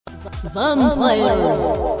Vampires,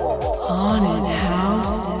 Haunted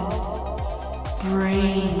houses.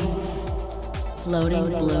 Brains. floating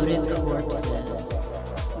bloated corpses.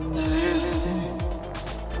 Nasty.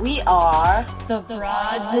 We are The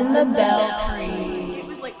Broads in the Belfry. It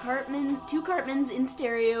was like two Cartmans in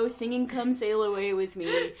stereo singing "Come Sail Away with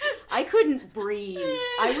Me." I couldn't breathe.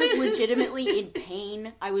 I was legitimately in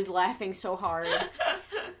pain. I was laughing so hard.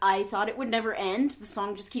 I thought it would never end. The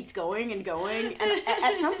song just keeps going and going. And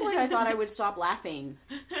at some point I thought I would stop laughing.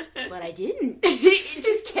 But I didn't. It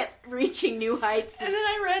just kept reaching new heights. And then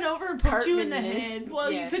I ran over and poked you in the Cartman-ness. head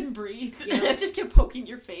while Yeah. you couldn't breathe. Yeah. I just kept poking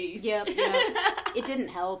your face. Yep. It didn't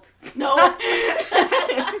help. No.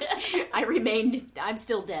 I'm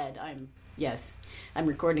still dead. I'm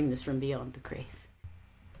recording this from beyond the grave.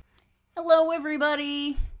 Hello,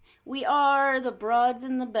 everybody. We are the Broads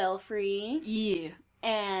in the Belfry. Yeah.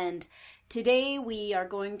 And today we are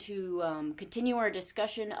going to continue our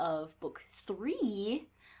discussion of book 3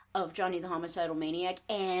 of Johnny the Homicidal Maniac,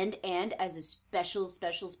 and as a special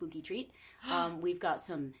spooky treat, we've got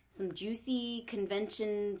some juicy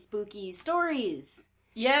convention spooky stories.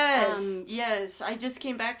 Yes, yes. I just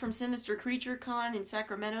came back from Sinister Creature Con in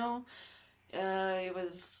Sacramento. It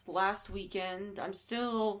was last weekend. I'm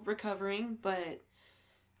still recovering, but,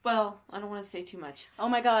 well, I don't want to say too much. Oh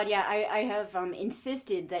my god, yeah, I have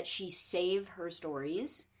insisted that she save her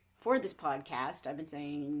stories for this podcast. I've been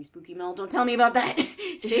saying, Spooky Mel, don't tell me about that.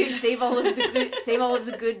 save all of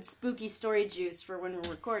the good spooky story juice for when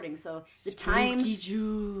we're recording. So the time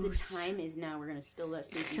is now. We're gonna spill that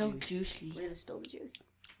spooky so juice. Juicy. We're gonna spill the juice.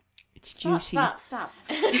 It's Stop.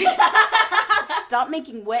 Stop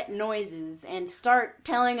making wet noises and start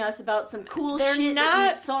telling us about some cool shit that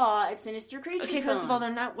you saw at Sinister Creature Okay, Con. first of all,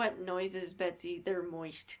 they're not wet noises, Betsy. They're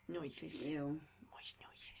moist noises. Ew. Moist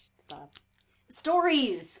noises. Stop.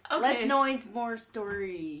 Stories! Okay. Less noise, more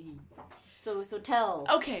story. So tell.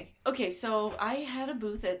 Okay, so I had a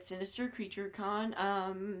booth at Sinister Creature Con.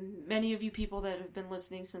 Many of you people that have been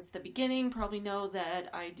listening since the beginning probably know that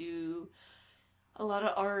I do a lot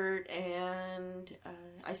of art, and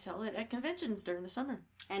I sell it at conventions during the summer.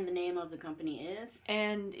 And the name of the company is?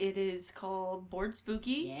 And it is called Board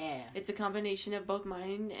Spooky. Yeah. It's a combination of both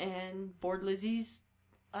mine and Board Lizzie's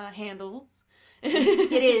handles.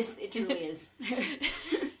 It is. It truly is.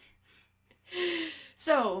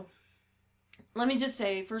 So, let me just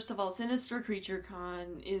say, first of all, Sinister Creature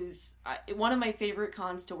Con is one of my favorite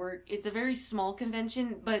cons to work. It's a very small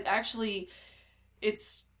convention, but actually,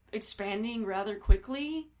 it's expanding rather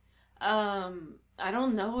quickly. I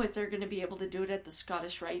don't know if they're going to be able to do it at the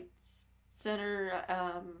Scottish Rite Center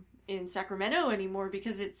in Sacramento anymore,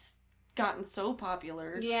 because it's gotten so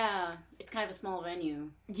popular. Yeah. It's kind of a small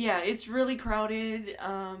venue. Yeah, it's really crowded,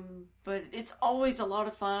 but it's always a lot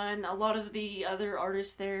of fun. A lot of the other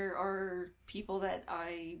artists there are people that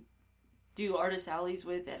I do artist alleys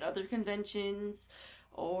with at other conventions,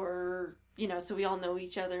 or, so we all know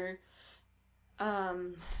each other.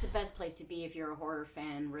 It's the best place to be if you're a horror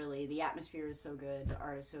fan, really. The atmosphere is so good. The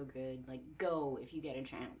art is so good. Like, go if you get a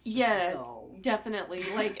chance. Just go. Definitely.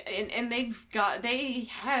 Like, and they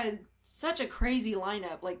had such a crazy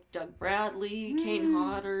lineup, like Doug Bradley, Kane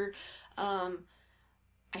Hodder, I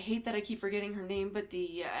hate that I keep forgetting her name, but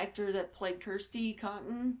the actor that played Kirsty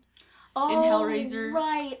Cotton in Hellraiser.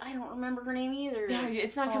 Right. I don't remember her name either. Yeah,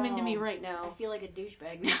 it's not coming to me right now. I feel like a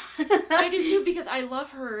douchebag now. I do too, because I love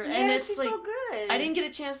her, and it's she's like, so good. I didn't get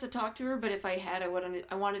a chance to talk to her, but if I had, I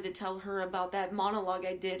wanted to tell her about that monologue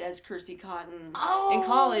I did as Kirsty Cotton in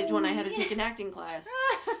college when I had to take an acting class.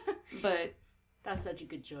 But that's such a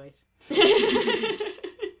good choice.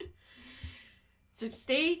 So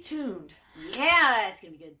stay tuned. Yeah, it's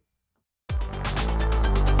gonna be good.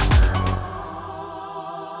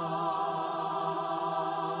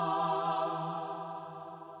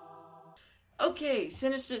 Okay,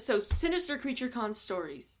 Sinister Creature Con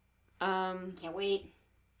stories. Can't wait.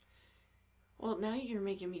 Well, now you're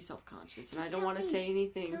making me self-conscious, and I don't want to say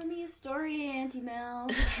anything. Tell me a story, Auntie Mel.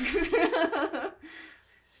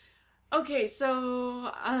 Okay,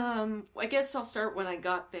 so, I guess I'll start when I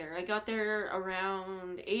got there. I got there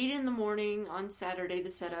around 8 in the morning on Saturday to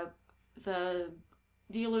set up. The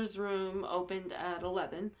dealer's room opened at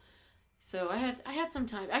 11. So I had some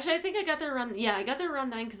time. Actually, I think I got there around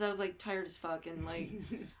 9 because I was, like, tired as fuck, and, like,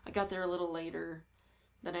 I got there a little later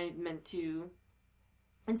than I meant to.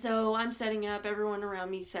 And so I'm setting up, everyone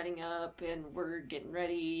around me setting up, and we're getting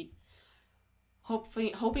ready,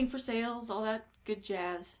 hoping for sales, all that good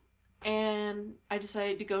jazz. And I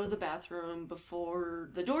decided to go to the bathroom before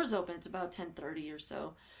the doors open. It's about 10:30 or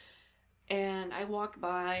so. And I walk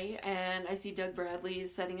by, and I see Doug Bradley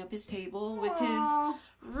is setting up his table with Aw. his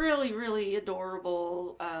really, really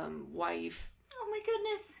adorable wife. Oh my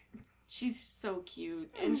goodness. She's so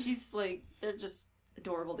cute. And she's like, they're just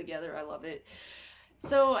adorable together. I love it.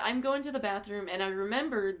 So I'm going to the bathroom, and I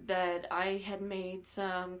remembered that I had made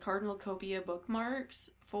some Cardinal Copia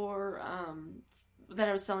bookmarks for that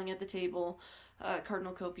I was selling at the table.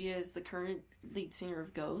 Cardinal Copia is the current lead singer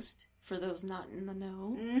of Ghost, for those not in the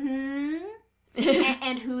know. Mm-hmm.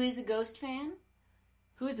 and who is a Ghost fan?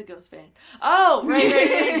 Who is a Ghost fan? Oh,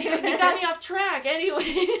 right. You got me off track.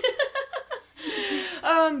 Anyway.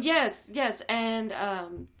 Yes. And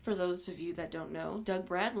for those of you that don't know, Doug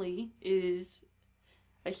Bradley is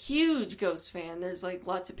a huge Ghost fan. There's like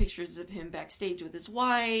lots of pictures of him backstage with his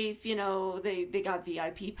wife. You know, they got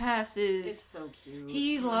VIP passes. It's so cute.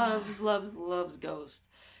 He loves Ghost.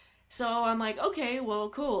 So I'm like, okay, well,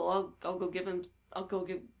 cool. I'll go give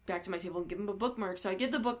back to my table and give him a bookmark. So I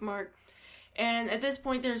get the bookmark, and at this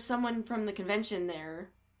point, there's someone from the convention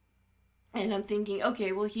there, and I'm thinking,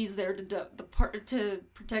 okay, well, he's there to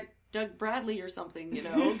protect Doug Bradley or something, you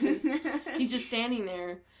know, because he's just standing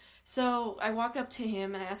there. So I walk up to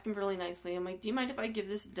him and I ask him really nicely. I'm like, "Do you mind if I give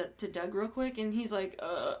this to Doug real quick?" And he's like,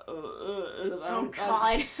 Oh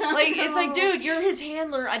God! Like, it's like, dude, you're his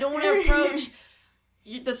handler. I don't want to approach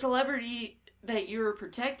the celebrity that you're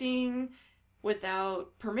protecting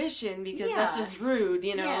without permission because that's just rude,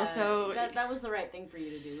 you know. Yeah, so that was the right thing for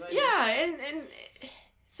you to do. And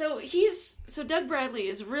so Doug Bradley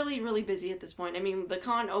is really, really busy at this point. I mean, the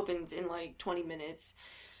con opens in like 20 minutes.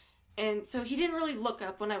 And so he didn't really look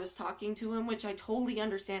up when I was talking to him, which I totally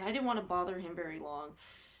understand. I didn't want to bother him very long.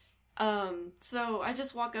 So I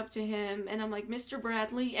just walk up to him and I'm like, "Mr.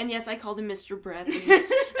 Bradley." And yes, I called him Mr. Bradley.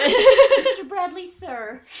 Mr. Bradley,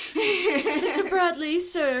 sir. Mr. Bradley,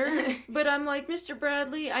 sir. But I'm like, "Mr.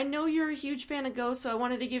 Bradley, I know you're a huge fan of Ghost, so I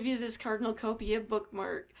wanted to give you this Cardinal Copia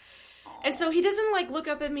bookmark." And so he doesn't, like, look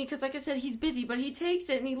up at me, because, like I said, he's busy, but he takes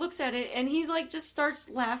it, and he looks at it, and he, like, just starts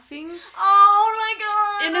laughing. Oh, my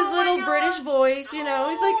God! In his little British voice, you know.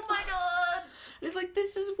 He's like, "Oh, my God!" He's like,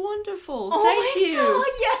 "This is wonderful. Oh, Thank you."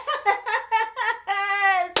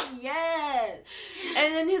 God, yes!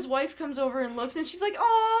 And then his wife comes over and looks, and she's like,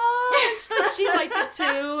 "Aw!" She liked it,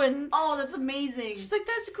 too, and... Oh, that's amazing. She's like,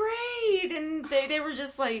 "That's great!" And they were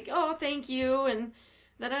just like, "Oh, thank you," and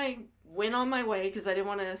then I went on my way, because I didn't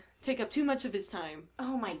want to take up too much of his time.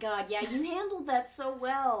 Oh my God, yeah, you handled that so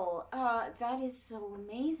well. That is so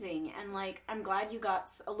amazing. And, like, I'm glad you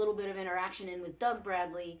got a little bit of interaction in with Doug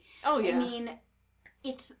Bradley. Oh, yeah. I mean,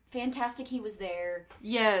 it's fantastic he was there.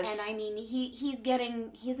 Yes. And, I mean, he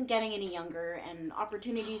isn't getting any younger, and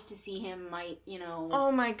opportunities to see him might, you know...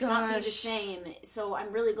 Oh my gosh. Not be the same. So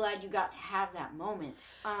I'm really glad you got to have that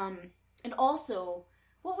moment. And also,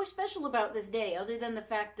 what was special about this day, other than the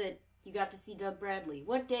fact that you got to see Doug Bradley?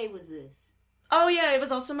 What day was this? Oh, yeah, it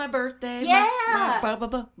was also my birthday. Yeah! My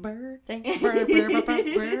birthday.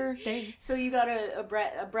 So you got a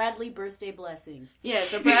Bradley birthday blessing.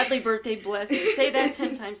 Yes, a Bradley birthday blessing. Say that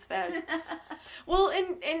 10 times fast. Well,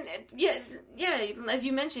 and yeah, as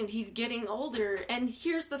you mentioned, he's getting older. And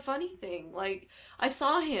here's the funny thing. Like, I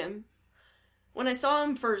saw him. When I saw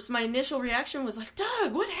him first, my initial reaction was like,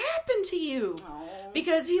 "Doug, what happened to you?" Aww.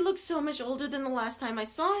 Because he looks so much older than the last time I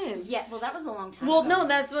saw him. Yeah, well, that was a long time ago. Well, ago. no,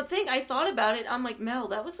 that's the thing. I thought about it. I'm like, Mel,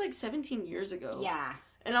 that was like 17 years ago. Yeah.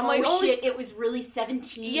 And I'm like, oh shit, it was really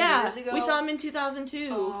 17 years ago? We saw him in 2002.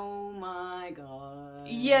 Oh my God.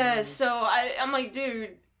 Yes, so I'm like,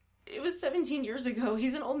 dude, it was 17 years ago.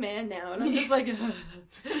 He's an old man now. And I'm just like,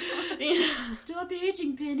 Stop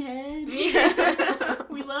aging, Pinhead. Yeah.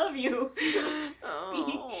 We love you.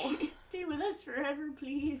 Oh. Stay with us forever,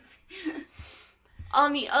 please.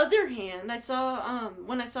 On the other hand, I saw,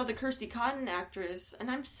 when I saw the Kirsty Cotton actress, and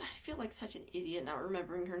I feel like such an idiot not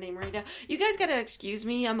remembering her name right now. You guys gotta excuse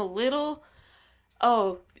me, I'm a little,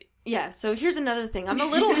 so here's another thing. I'm a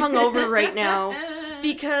little hungover right now,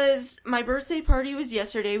 because my birthday party was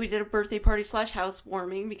yesterday. We did a birthday party /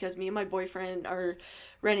 housewarming, because me and my boyfriend are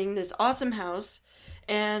renting this awesome house,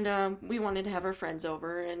 and, we wanted to have our friends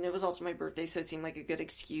over, and it was also my birthday, so it seemed like a good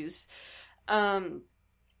excuse. And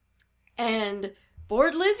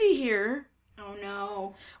Bored Lizzie here. Oh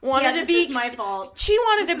no! Wanted to be. This is my fault. She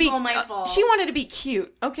wanted to be. All my fault. She wanted to be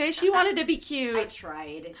cute. Okay, she wanted to be cute. I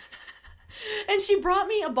tried. And she brought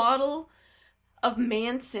me a bottle of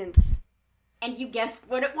Man Synth. And you guessed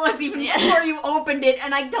what it was even before you opened it,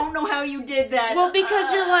 and I don't know how you did that. Well,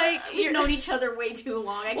 because we've known each other way too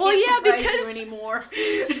long. I can't surprise you anymore.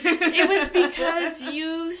 It was because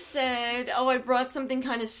you said, "Oh, I brought something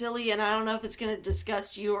kind of silly, and I don't know if it's going to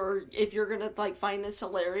disgust you or if you're going to like find this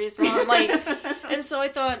hilarious." And I'm like, and so I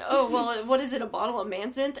thought, "Oh, well, what is it? A bottle of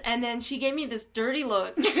Manzanth?" And then she gave me this dirty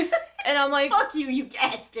look, and I'm like, "Fuck you! You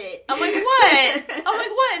guessed it." I'm like, "What?" I'm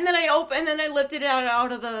like, "What?" And then I lifted it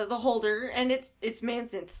out of the holder, and it's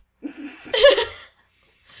Manzanth.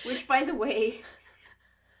 Which, by the way,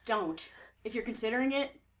 don't. If you're considering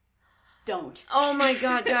it, don't. Oh my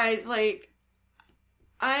god, guys, like,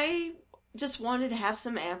 I just wanted to have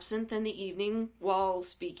some absinthe in the evening while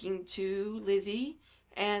speaking to Lizzie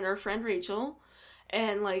and our friend Rachel,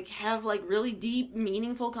 and, like, have, like, really deep,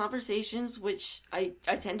 meaningful conversations, which I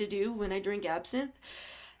tend to do when I drink absinthe.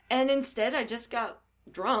 And instead, I just got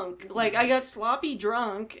drunk. Like, I got sloppy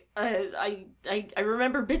drunk. I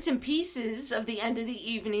remember bits and pieces of the end of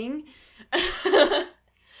the evening.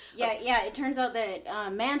 Yeah, it turns out that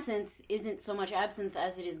Manzanth isn't so much absinthe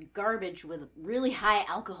as it is garbage with really high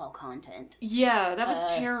alcohol content. Yeah, that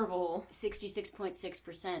was terrible.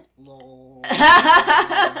 66.6%. Lol.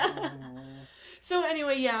 So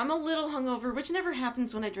anyway, yeah, I'm a little hungover, which never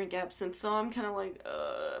happens when I drink absinthe, so I'm kind of like,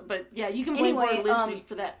 but yeah, you can blame poor Lizzie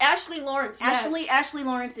for that. Ashley Lawrence, yes. Ashley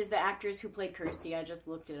Lawrence is the actress who played Kirsty. I just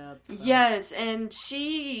looked it up. So. Yes, and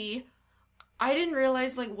I didn't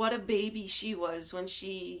realize, like, what a baby she was when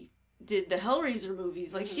she did the Hellraiser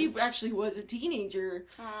movies. Like, she actually was a teenager.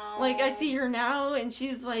 Aww. Like, I see her now, and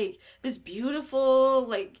she's, like, this beautiful,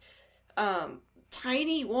 like,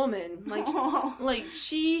 tiny woman. Like, like,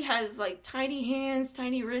 she has, like, tiny hands,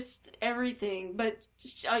 tiny wrists, everything. But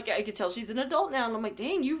I could tell she's an adult now, and I'm like,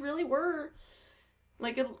 dang, you really were,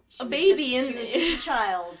 like, a baby. She was just a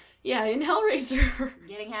child. Yeah, in Hellraiser.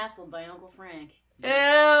 Getting hassled by Uncle Frank. Ew!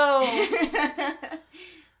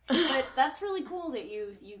 But that's really cool that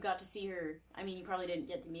you got to see her. I mean, you probably didn't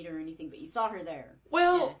get to meet her or anything, but you saw her there.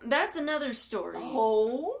 Well, that's another story.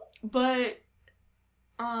 Oh? But,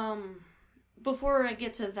 before I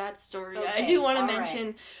get to that story, okay, I do want to mention,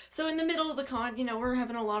 right. So in the middle of the con, you know, we're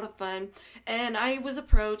having a lot of fun, and I was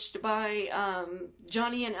approached by,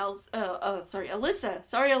 Johnny and Alyssa.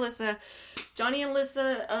 Johnny and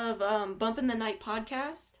Alyssa of, Bumpin' the Night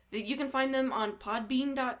podcast. You can find them on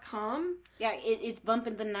podbean.com. Yeah, it's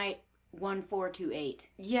Bumpin' the Night 1428.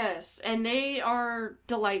 Yes, and they are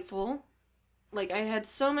delightful. Like, I had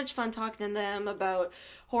so much fun talking to them about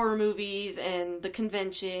horror movies and the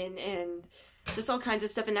convention and just all kinds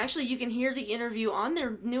of stuff. And actually, you can hear the interview on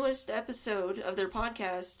their newest episode of their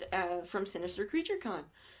podcast from Sinister Creature Con.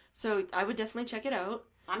 So I would definitely check it out.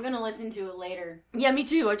 I'm gonna listen to it later. Yeah, me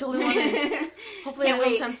too. I totally want to. Hopefully I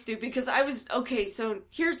don't sound stupid, because I was... Okay, so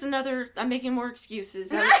here's another... I'm making more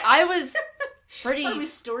excuses. I was pretty... It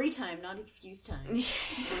was story time, not excuse time.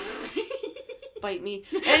 Bite me.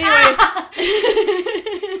 Anyway.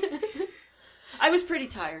 I was pretty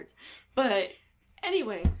tired. But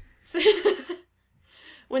anyway. So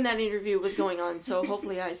when that interview was going on, so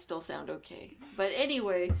hopefully I still sound okay. But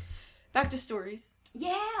anyway, back to stories.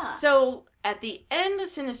 Yeah. So at the end of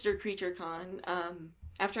Sinister Creature Con,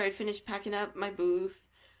 after I'd finished packing up my booth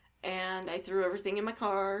and I threw everything in my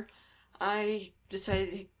car, I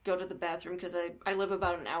decided to go to the bathroom because I live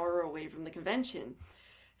about an hour away from the convention.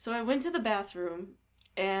 So I went to the bathroom,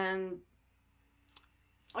 and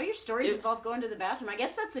all your stories involve going to the bathroom. I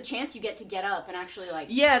guess that's the chance you get to get up and actually, like,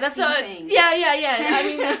 that's see things. Yeah. I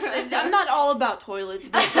mean, I'm not all about toilets,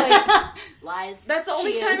 but, like... Lies. That's the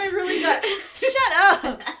only time I really got... Shut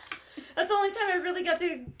up! That's the only time I really got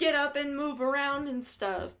to get up and move around and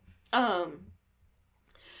stuff. So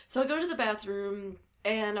I go to the bathroom,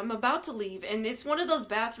 and I'm about to leave, and it's one of those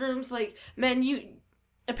bathrooms, like, men,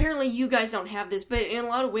 apparently you guys don't have this, but in a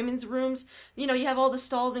lot of women's rooms, you know, you have all the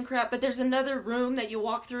stalls and crap, but there's another room that you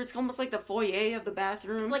walk through. It's almost like the foyer of the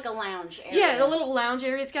bathroom. It's like a lounge area. Yeah, a little lounge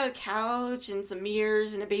area. It's got a couch and some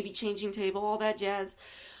mirrors and a baby changing table, all that jazz.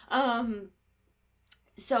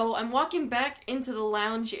 So I'm walking back into the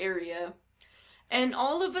lounge area, and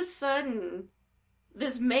all of a sudden,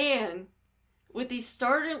 this man with these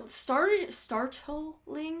startlingly,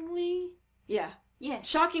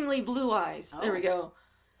 shockingly blue eyes. Oh. There we go.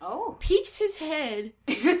 Oh. Peeks his head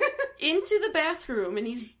into the bathroom, and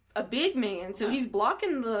he's a big man, so he's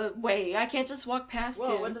blocking the way. I can't just walk past him.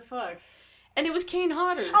 Whoa, what the fuck? And it was Kane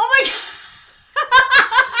Hodder. Oh my god!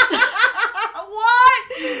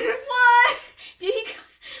 What? Did he...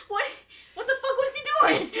 What the fuck was he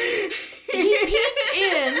doing? He peeked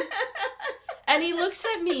in, and he looks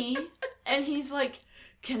at me, and he's like,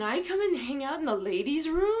 "Can I come and hang out in the ladies'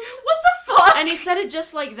 room?" What the fuck? fuck? And he said it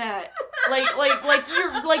just like that. Like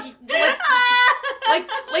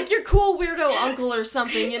your cool weirdo uncle or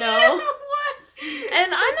something, you know? What?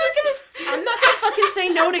 And I'm not gonna fucking say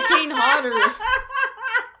no to Kane Hodder.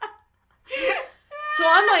 So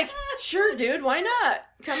I'm like, sure, dude, why not?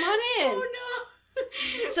 Come on in. Oh no.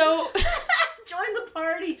 So join the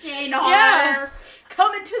party, Kane Hodder. Yeah.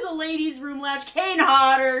 Come into the ladies' room lounge, Kane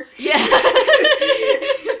Hodder. yeah.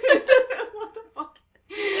 What the fuck?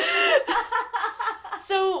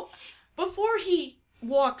 So before he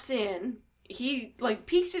walks in, he like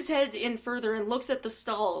peeks his head in further and looks at the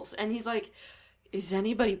stalls, and he's like, "Is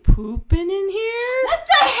anybody pooping in here?" What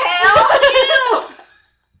the hell? Ew!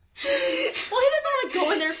 Well, he doesn't want to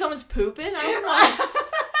go in there if someone's pooping. I don't know.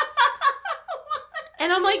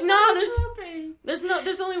 And I'm like, nah,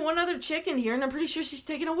 there's only one other chick in here, and I'm pretty sure she's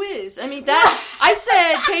taking a whiz. I mean, I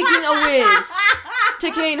said taking a whiz to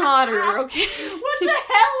Kane Hodder, okay? What the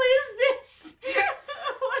hell is this?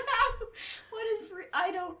 What happened?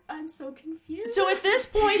 I'm so confused. So at this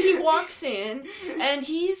point, he walks in, and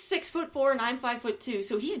he's 6'4" and I'm 5'2",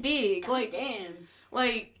 so he's big. God damn.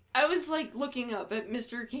 Like, I was, like, looking up at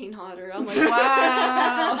Mr. Kane Hodder. I'm like,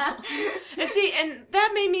 wow. And see, and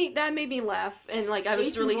that made me laugh, and, like, I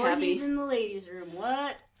was really happy. He's in the ladies' room.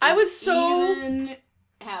 What? I was so... even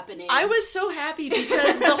happening? I was so happy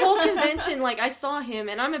because the whole convention, like, I saw him,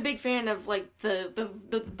 and I'm a big fan of, like, the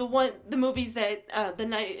movies that,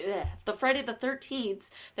 the Friday the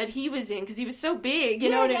 13th that he was in, because he was so big, you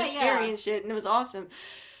know, and it was scary and shit, and it was awesome.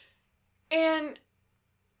 And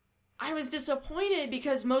I was disappointed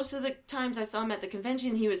because most of the times I saw him at the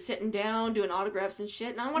convention, he was sitting down doing autographs and shit,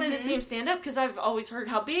 and I wanted to see him stand up because I've always heard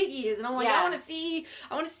how big he is, and I'm like, I want to see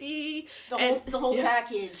the whole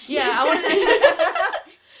package. Yeah, I wanted to...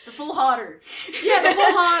 The full Hodder. Yeah, the full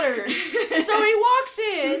Hodder. So he walks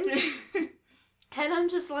in, and I'm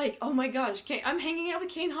just like, oh my gosh, I'm hanging out with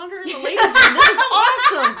Kane Hodder in the ladies' room. This is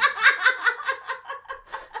awesome.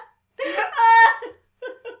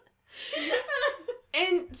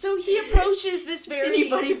 And so he approaches this very... Is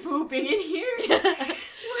anybody pooping in here?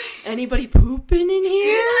 Anybody pooping in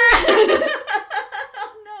here?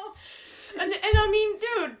 Oh, no. And I mean,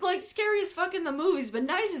 dude, like, scary as fuck in the movies, but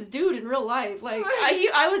nicest dude in real life. Like, I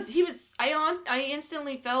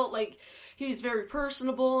instantly felt like he was very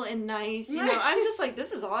personable and nice. You know, I'm just like,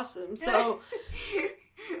 this is awesome. So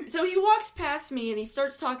he walks past me and he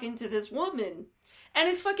starts talking to this woman. And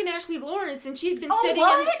it's fucking Ashley Lawrence, and she'd been sitting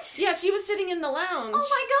in... she was sitting in the lounge. Oh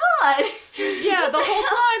my god! Yeah, the whole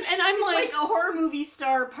time, and I'm it's like a horror movie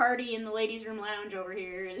star party in the ladies' room lounge over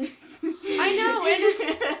here. I know, and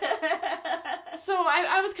it's... So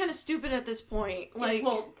I was kind of stupid at this point. Like,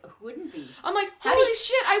 well, who wouldn't be? I'm like, holy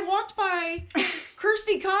shit, I walked by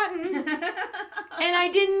Kirsty Cotton, and I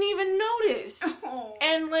didn't even notice. Oh.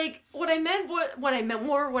 And, like, what I meant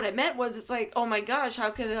was, it's like, oh my gosh, how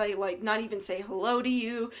could I, like, not even say hello to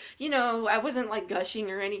you? You know, I wasn't, like, gushing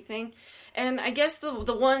or anything. And I guess the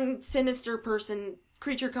one sinister person,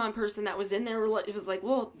 CreatureCon person that was in there, it was like,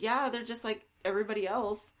 well, yeah, they're just like everybody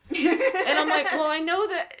else. And I'm like, well, I know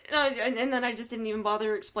that, and then I just didn't even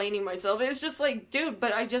bother explaining myself. It's just like, dude,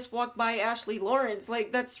 but I just walked by Ashley Lawrence.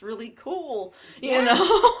 Like, that's really cool, you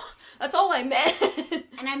know? That's all I meant.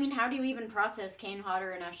 And I mean, how do you even process Kane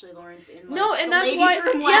Hodder and Ashley Lawrence in, like, no, and the that's why,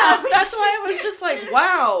 room yeah, that's why I was just like,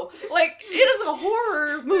 wow, like, it is a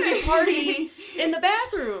horror movie party in the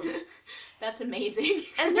bathroom. That's amazing.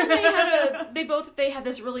 And then they had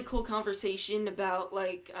this really cool conversation about,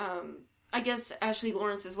 like, I guess Ashley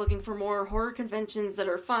Lawrence is looking for more horror conventions that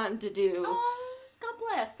are fun to do. Oh, God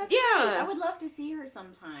bless. That's great. I would love to see her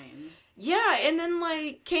sometime. Yeah, and then,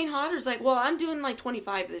 like, Kane Hodder's like, well, I'm doing, like,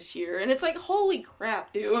 25 this year. And it's like, holy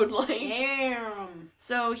crap, dude. Like, damn.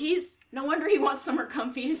 So he's... No wonder he wants somewhere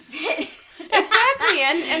comfy to sit. Exactly,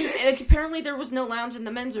 and apparently there was no lounge in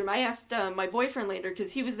the men's room. I asked my boyfriend later,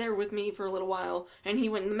 because he was there with me for a little while, and he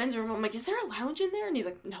went in the men's room. I'm like, is there a lounge in there? And he's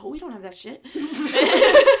like, no, we don't have that shit.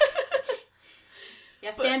 Yeah,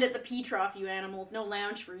 stand at the pee trough, you animals. No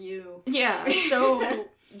lounge for you. Yeah, so,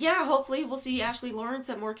 yeah, hopefully we'll see Ashley Lawrence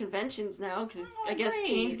at more conventions now, because I guess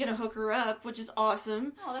Kane's gonna hook her up, which is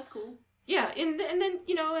awesome. Oh, that's cool. Yeah, and then,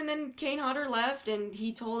 you know, and then Kane Hodder left, and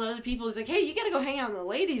he told other people, he's like, hey, you gotta go hang out in the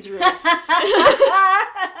ladies' room.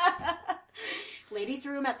 Ladies'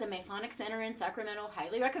 room at the Masonic Center in Sacramento,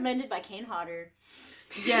 highly recommended by Kane Hodder.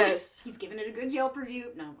 Yes. He's given it a good Yelp review.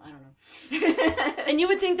 No, I don't know. And you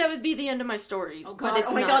would think that would be the end of my stories, but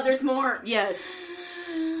it's not. Oh my god, there's more. Yes.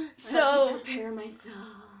 So I have to prepare myself.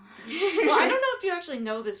 Well, I don't know if you actually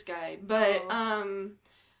know this guy, but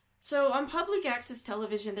So on public access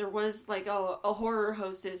television, there was like a horror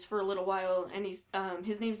hostess for a little while, and his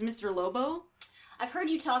name's Mr. Lobo. I've heard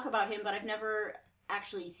you talk about him, but I've never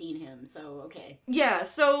actually seen him, so okay. Yeah,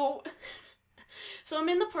 so I'm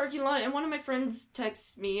in the parking lot, and one of my friends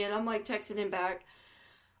texts me, and I'm like texting him back.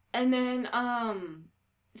 And then,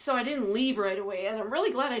 so I didn't leave right away, and I'm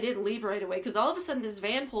really glad I didn't leave right away, because all of a sudden this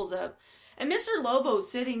van pulls up, and Mr.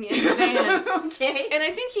 Lobo's sitting in the van. Okay. And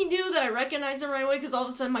I think he knew that I recognized him right away, because all of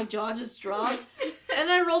a sudden my jaw just dropped. And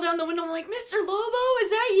I rolled down the window, I'm like, Mr. Lobo, is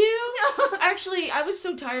that you? Actually, I was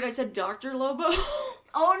so tired, I said Dr. Lobo.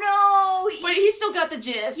 Oh no! But he still got the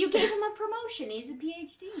gist. You gave him a promotion. He's a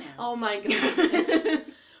PhD now. Oh my god.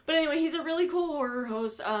 But anyway, he's a really cool horror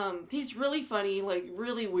host. He's really funny, like,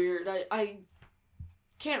 really weird. I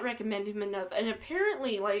can't recommend him enough. And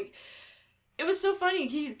apparently, like, it was so funny,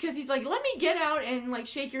 because he's like, let me get out and, like,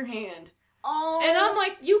 shake your hand. Oh. And I'm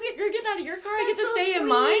like, you're getting out of your car, I get to so stay sweet. in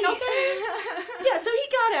mine, okay? Yeah, so he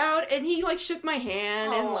got out, and he, like, shook my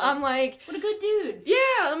hand, and I'm like... What a good dude.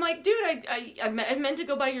 Yeah, I'm like, dude, I meant to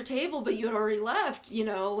go by your table, but you had already left, you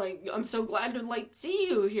know, like, I'm so glad to, like, see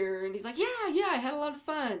you here. And he's like, yeah, I had a lot of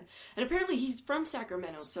fun. And apparently he's from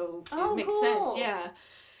Sacramento, so it makes sense, yeah.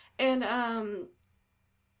 And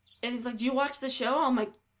he's like, do you watch the show? I'm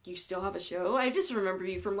like, you still have a show? I just remember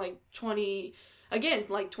you from, like,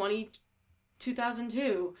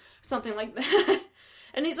 2002, something like that.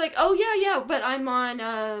 And he's like, oh, yeah, but I'm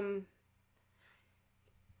on,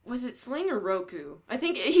 was it Sling or Roku? I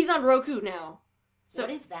think he's on Roku now. So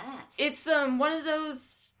what is that? It's one of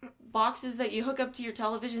those boxes that you hook up to your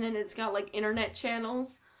television, and it's got, like, internet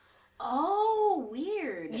channels. Oh,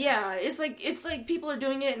 weird. Yeah, it's like people are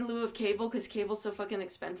doing it in lieu of cable, because cable's so fucking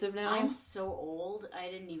expensive now. I'm so old, I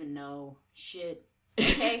didn't even know. Shit.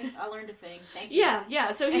 Okay, I learned a thing. Thank you.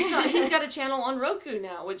 Yeah. So he's got a channel on Roku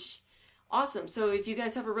now, which awesome. So if you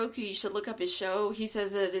guys have a Roku, you should look up his show. He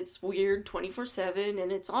says that it's weird 24/7,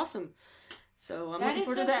 and it's awesome. So I'm looking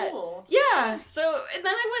forward to that. Cool. Yeah. So and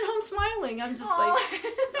then I went home smiling. I'm just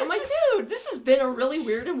I'm like, dude, this has been a really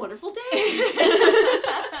weird and wonderful day.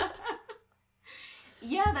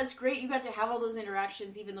 Yeah, that's great. You got to have all those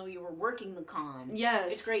interactions, even though you were working the con.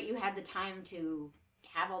 Yes, it's great you had the time to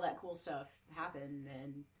have all that cool stuff happen,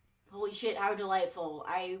 and holy shit, how delightful.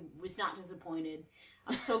 I was not disappointed.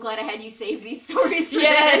 I'm so glad I had you save these stories for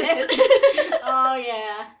yes. this. Oh,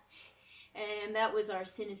 yeah. And that was our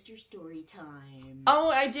sinister story time. Oh,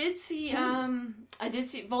 I did see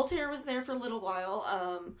Voltaire was there for a little while.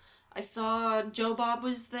 I saw Joe Bob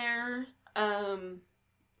was there.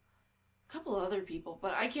 Couple other people,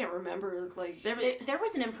 but I can't remember. Like there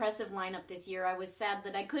was an impressive lineup this year. I was sad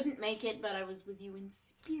that I couldn't make it, but I was with you in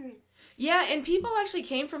spirit. Yeah, and people actually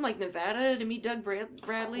came from like Nevada to meet Doug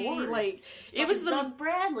Bradley. Like it was Doug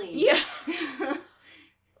Bradley. Yeah.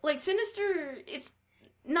 Like Sinister, it's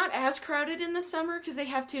not as crowded in the summer because they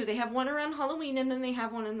have two. They have one around Halloween and then they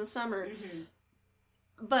have one in the summer. Mm-hmm.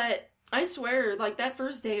 But I swear, like that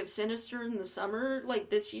first day of Sinister in the summer, like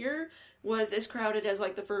this year, was as crowded as,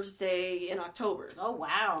 like, the first day in October. Oh,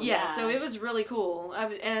 wow. Yeah, so it was really cool.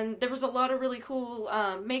 And there was a lot of really cool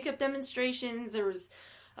makeup demonstrations. There was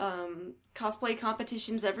cosplay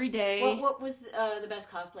competitions every day. What was the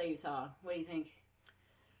best cosplay you saw? What do you think?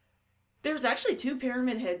 There was actually 2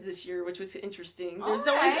 Pyramid Heads this year, which was interesting. There's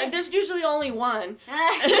there's usually only one.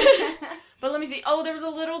 But let me see. Oh, there was a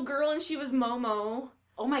little girl, and she was Momo.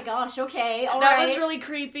 Oh my gosh, okay, That was really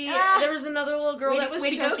creepy. There was another little girl that was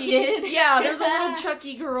Chucky. Go, kid. Yeah, there was a little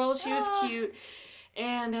Chucky girl. She was cute.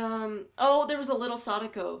 And, there was a little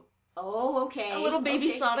Sadako. Oh, okay. A little baby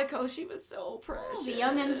Sadako. She was so precious. Oh, the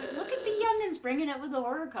youngins. Look at the youngins bringing it with the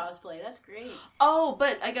horror cosplay. That's great. Oh,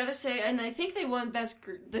 but I gotta say, and I think they won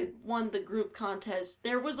the group contest.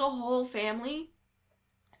 There was a whole family.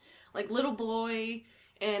 Like, little boy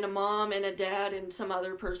and a mom and a dad and some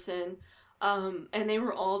other person. And they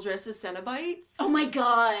were all dressed as Cenobites. Oh my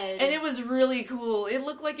god. And it was really cool. It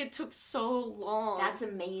looked like it took so long. That's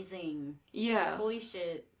amazing. Yeah. Holy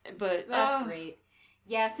shit. But that's great.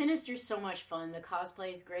 Yeah, Sinister's so much fun. The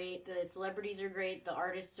cosplay is great. The celebrities are great. The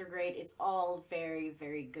artists are great. It's all very,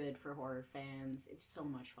 very good for horror fans. It's so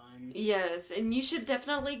much fun. Yes, and you should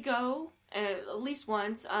definitely go at least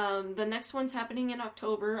once. The next one's happening in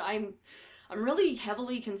October. I'm really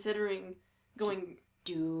heavily considering going.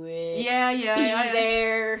 Do it. Yeah. Be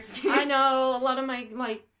there. I know a lot of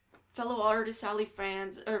my fellow Artist Alley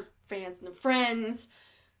friends are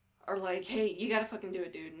like, hey, you gotta fucking do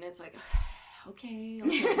it, dude. And it's like, okay.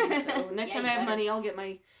 So next time I have money, I'll get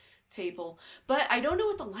my table. But I don't know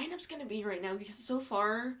what the lineup's gonna be right now because so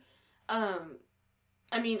far,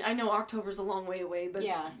 I mean, I know October's a long way away, but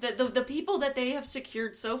Yeah. the people that they have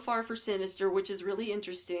secured so far for Sinister, which is really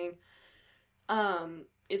interesting,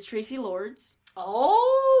 is Tracy Lords.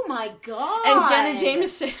 Oh my god! And Jenna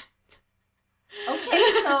Jameson.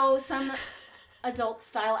 Okay, so some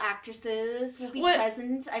adult-style actresses will be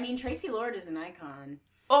present. I mean, Tracy Lord is an icon.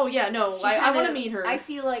 Oh, yeah, no, I want to meet her. I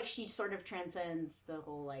feel like she sort of transcends the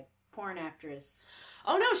whole, like, porn actress.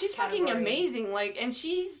 Oh, no, she's category. fucking amazing, like, and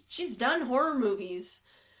she's done horror movies.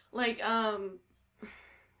 Like,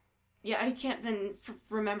 yeah, I can't then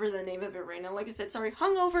remember the name of it right now. Like I said, sorry,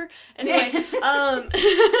 hungover. Anyway,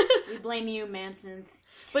 we blame you, Manson.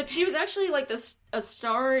 But she was actually, like, a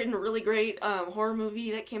star in a really great horror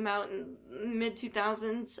movie that came out in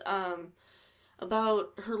mid-2000s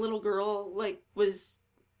about her little girl, like, was,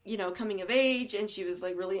 you know, coming of age, and she was,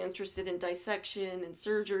 like, really interested in dissection and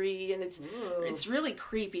surgery, and it's really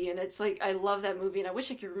creepy, and it's, like, I love that movie, and I wish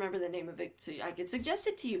I could remember the name of it so I could suggest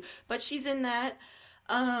it to you. But she's in that.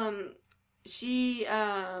 Well,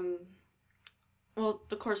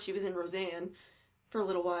 of course, she was in Roseanne for a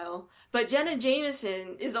little while. But Jenna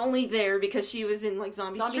Jameson is only there because she was in, like,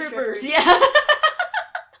 Zombie Strippers. Yeah.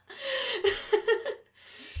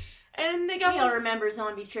 And they got... We all remember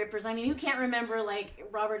Zombie Strippers. I mean, who can't remember, like,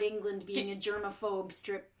 Robert Englund being a germaphobe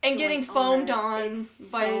strip... And getting foamed on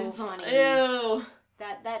by his... funny. Ew.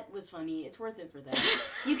 That was funny. It's worth it for that.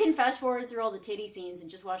 You can fast forward through all the titty scenes and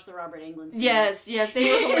just watch the Robert Englund scenes. Yes, they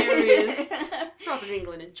were hilarious. Robert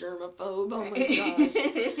Englund, a germaphobe. Oh my gosh.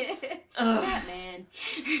 That man.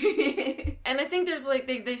 And I think there's like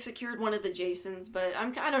they secured one of the Jasons, but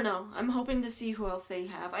I don't know. I'm hoping to see who else they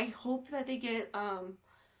have. I hope that they get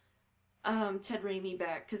Ted Raimi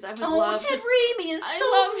back, because I would love Ted to... Raimi is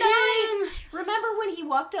so nice. Him. Remember when he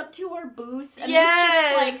walked up to our booth and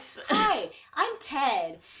yes. was just like, "Hi, I'm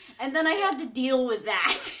Ted," and then I had to deal with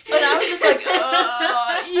that. But I was just like,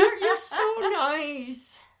 "You're so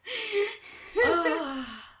nice."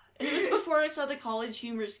 And it was before I saw the College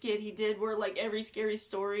Humor skit he did, where like every scary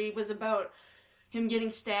story was about him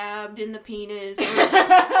getting stabbed in the penis. And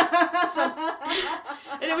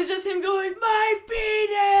it was just him going, "My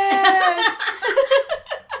penis!"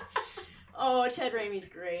 Oh, Ted Raimi's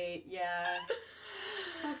great. Yeah.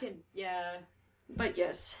 Fucking, yeah. But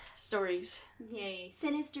yes, stories. Yay.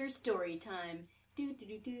 Sinister story time. Do do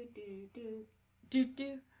do do do do. Do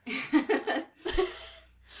do.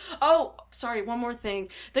 Oh, sorry, one more thing.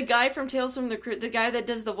 The guy from Tales from the Crypt, the guy that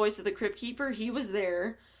does the voice of the Crypt Keeper, he was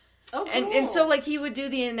there. Oh, cool. And so, like, he would do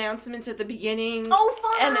the announcements at the beginning. Oh,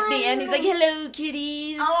 fun! And at the end, he's like, "Hello,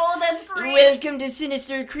 kitties. Oh, that's great. Welcome to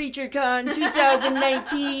Sinister Creature Con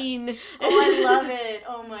 2019. Oh, I love it.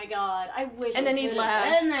 Oh, my God. I wish and I then he'd could laugh.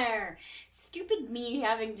 have been there. Stupid me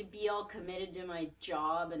having to be all committed to my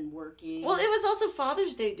job and working. Well, it was also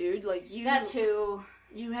Father's Day, dude. Like, you... That, too.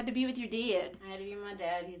 You had to be with your dad. I had to be with my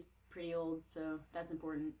dad. He's pretty old, so that's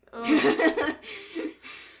important. Oh.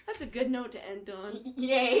 That's a good note to end on.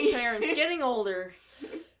 Yay. Parents getting older.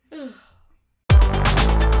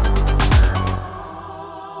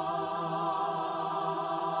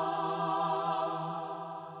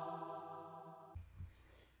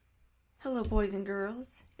 Hello, boys and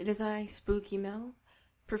girls. It is I, Spooky Mel.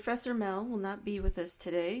 Professor Mel will not be with us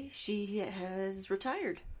today. She has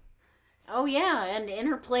retired. Oh, yeah, and in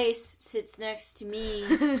her place sits next to me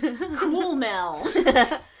Cool Mel.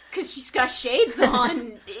 Because she's got shades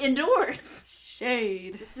on indoors.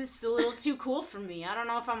 Shade. This is a little too cool for me. I don't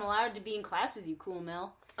know if I'm allowed to be in class with you, Cool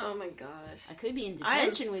Mel. Oh my gosh. I could be in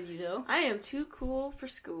detention with you, though. I am too cool for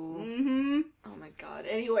school. Mm-hmm. Oh my god.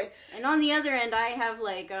 Anyway. And on the other end, I have,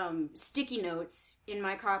 like, sticky notes in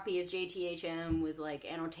my copy of JTHM with, like,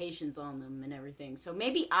 annotations on them and everything. So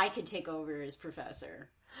maybe I could take over as professor.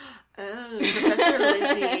 Oh, Professor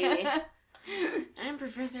Lizzie. I'm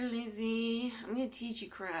Professor Lizzie. I'm gonna teach you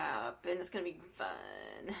crap, and it's gonna be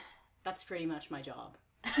fun. That's pretty much my job.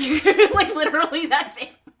 Like, literally, that's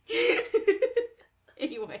it.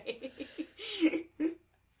 Anyway.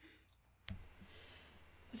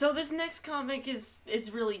 So this next comic is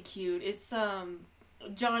really cute. It's,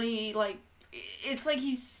 Johnny, like, it's like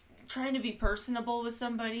he's trying to be personable with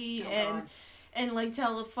somebody, and like,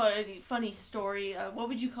 tell a funny story. What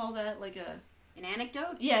would you call that? Like an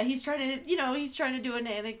anecdote? Yeah, he's trying to do an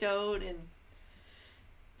anecdote,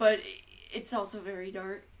 but it's also very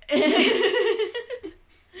dark.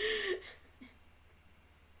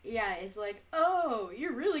 Yeah, it's like, "Oh,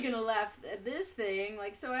 you're really gonna laugh at this thing.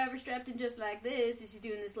 Like, so I was strapped in just like this, and she's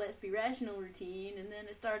doing this Let's Be Rational routine, and then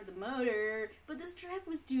I started the motor, but the strap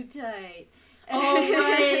was too tight. Oh,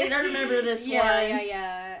 right. I remember this one.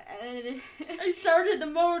 Yeah. I started the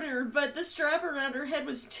motor, but the strap around her head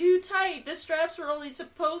was too tight. The straps were only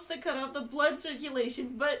supposed to cut off the blood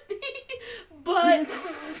circulation, but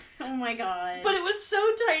oh my god. But it was so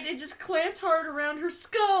tight, it just clamped hard around her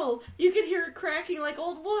skull. You could hear it cracking like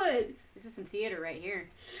old wood. This is some theater right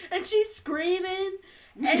here. And she's screaming,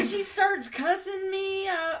 and she starts cursing me,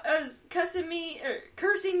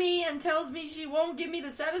 and tells me she won't give me the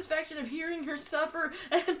satisfaction of hearing her suffer.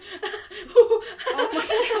 And oh my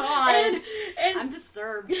god! And I'm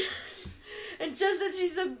disturbed. And just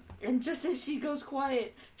as she goes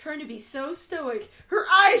quiet, trying to be so stoic, her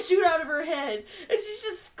eyes shoot out of her head, and she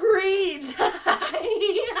just screams.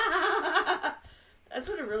 That's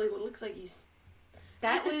what it really looks like.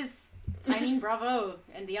 That was, I mean, bravo,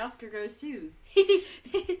 and the Oscar goes too.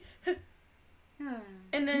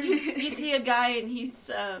 And then you see a guy, and he's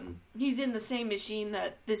in the same machine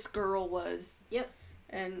that this girl was. Yep.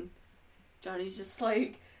 And Johnny's just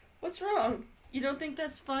like, "What's wrong? You don't think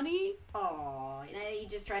that's funny?" Aw, you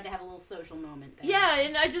just tried to have a little social moment there. Yeah,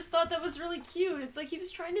 and I just thought that was really cute. It's like he was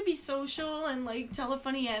trying to be social and, like, tell a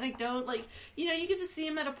funny anecdote. Like, you know, you could just see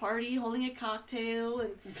him at a party holding a cocktail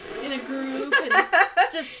and in a group and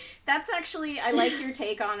just... That's actually, I like your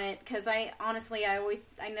take on it, because I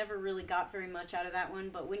never really got very much out of that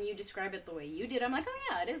one, but when you describe it the way you did, I'm like, oh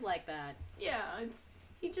yeah, it is like that. Yeah,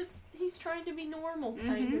 he's trying to be normal,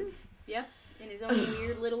 kind of. Yep, in his own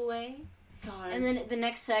weird little way. God. And then the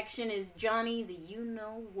next section is Johnny the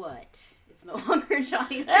you-know-what. It's no longer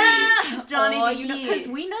Johnny it's just Johnny the you-know, because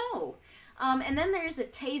we know. And then there's a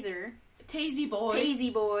taser. Tazy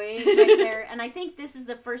boy right there. And I think this is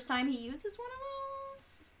the first time he uses one of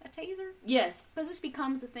those. A taser? Yes. Because this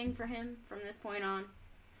becomes a thing for him from this point on.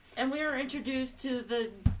 And we are introduced to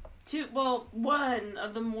one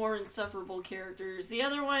of the more insufferable characters. The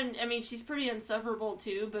other one, I mean, she's pretty insufferable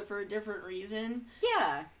too, but for a different reason.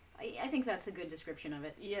 Yeah. I think that's a good description of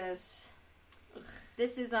it. Yes. Ugh.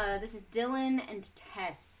 This is Dylan and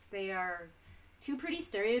Tess. They are two pretty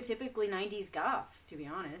stereotypically 90s goths, to be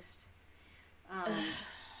honest.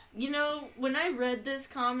 You know, when I read this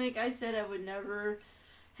comic, I said I would never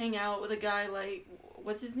hang out with a guy like...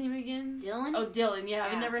 What's his name again? Dylan? Oh, Dylan, yeah.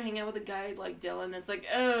 I would never hang out with a guy like Dylan that's like,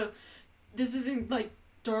 oh, this isn't, like,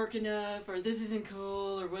 dark enough, or this isn't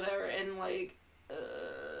cool, or whatever, and, like,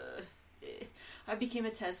 I became a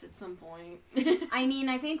Tess at some point. I mean,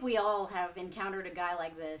 I think we all have encountered a guy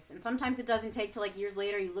like this, and sometimes it doesn't take till like years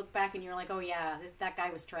later you look back and you're like, oh yeah, that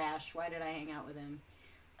guy was trash. Why did I hang out with him?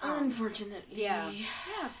 Unfortunately. Yeah.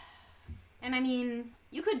 And I mean,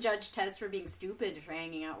 you could judge Tess for being stupid for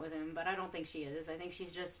hanging out with him, but I don't think she is. I think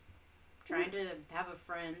she's just trying to have a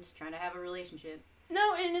friend, trying to have a relationship.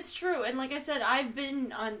 No, and it's true. And like I said, I've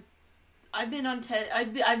been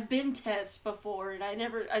Tess before, and I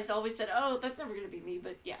always said, oh, that's never going to be me,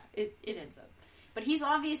 but yeah, it ends up. But he's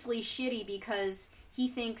obviously shitty because he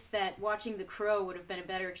thinks that watching The Crow would have been a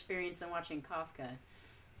better experience than watching Kafka.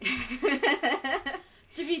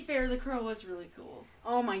 To be fair, The Crow was really cool.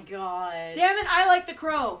 Oh my god. Damn it, I like The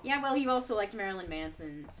Crow! Yeah, well, you also liked Marilyn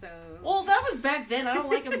Manson, so... Well, that was back then, I don't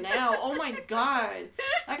like him now. Oh my god.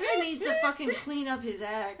 That guy needs to fucking clean up his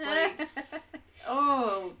act, like...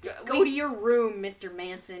 Oh, God. Go to your room, Mr.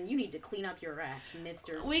 Manson. You need to clean up your act,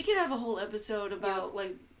 mister. We could have a whole episode about,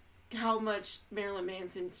 like, how much Marilyn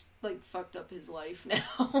Manson's, like, fucked up his life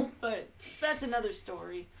now. But that's another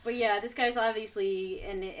story. But yeah, this guy's obviously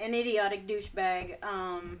an idiotic douchebag.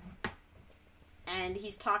 And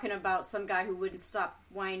he's talking about some guy who wouldn't stop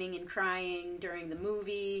whining and crying during the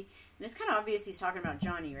movie. And it's kind of obvious he's talking about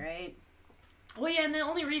Johnny, right? Well, yeah, and the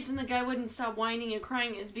only reason the guy wouldn't stop whining and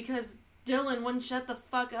crying is because Dylan wouldn't shut the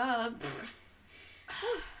fuck up.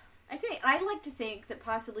 I'd like to think that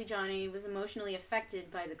possibly Johnny was emotionally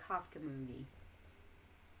affected by the Kafka movie.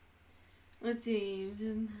 Let's see.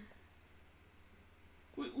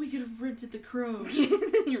 We could have rented The Crow.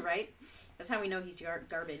 You're right. That's how we know he's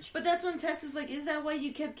garbage. But that's when Tess is like, is that why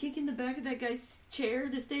you kept kicking the back of that guy's chair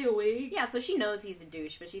to stay awake? Yeah, so she knows he's a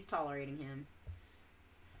douche, but she's tolerating him.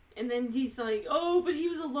 And then he's like, oh, but he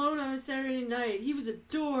was alone on a Saturday night. He was a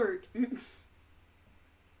dork.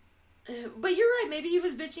 But you're right. Maybe he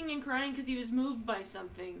was bitching and crying because he was moved by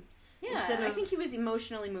something. Yeah, I think he was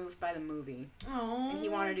emotionally moved by the movie. Oh. And he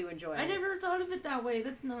wanted to enjoy it. I never thought of it that way.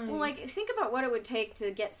 That's nice. Well, like, think about what it would take to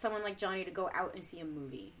get someone like Johnny to go out and see a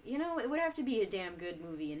movie. You know, it would have to be a damn good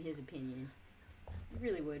movie in his opinion. It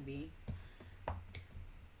really would be.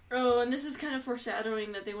 Oh, and this is kind of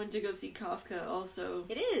foreshadowing that they went to go see Kafka also.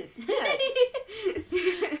 It is,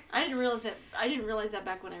 yes. I didn't realize that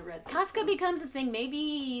back when I read this. Kafka becomes a thing.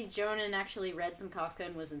 Maybe Jonan actually read some Kafka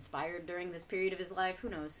and was inspired during this period of his life. Who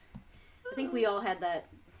knows? I think we all had that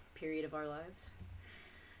period of our lives.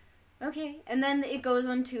 Okay, and then it goes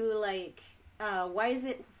on to, like, why is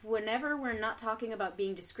it whenever we're not talking about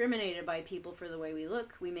being discriminated by people for the way we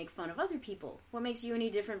look, we make fun of other people? What makes you any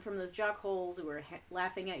different from those jockholes who were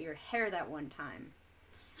laughing at your hair that one time?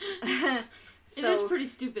 So, it is pretty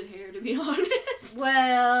stupid hair, to be honest.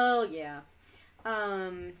 Well, yeah.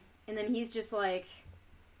 And then he's just like,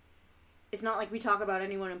 it's not like we talk about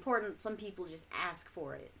anyone important, some people just ask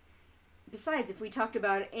for it. Besides, if we talked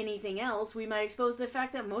about anything else, we might expose the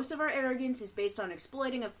fact that most of our arrogance is based on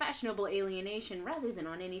exploiting a fashionable alienation rather than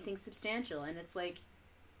on anything substantial. And it's like,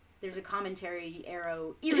 there's a commentary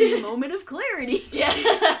arrow, eerie moment of clarity. Yeah.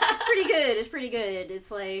 It's pretty good. It's pretty good.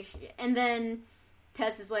 It's like, and then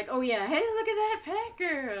Tess is like, oh yeah, hey, look at that fat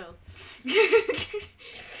girl.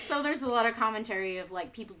 So there's a lot of commentary of,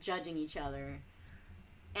 like, people judging each other.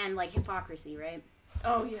 And, like, hypocrisy, right?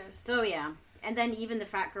 Oh, yes. So, yeah. And then even the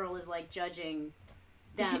fat girl is, like, judging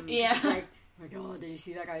them. Yeah. She's like, oh my god, did you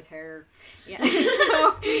see that guy's hair? Yeah.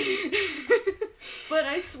 So... But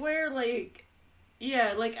I swear, like...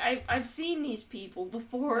 Yeah, like, I've seen these people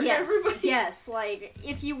before. Yes, everybody... yes. Like,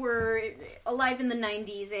 if you were alive in the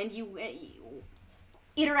 90s and you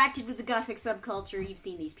interacted with the Gothic subculture, you've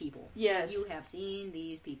seen these people. Yes. You have seen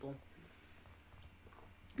these people.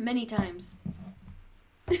 Many times.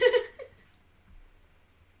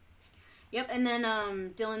 Yep, and then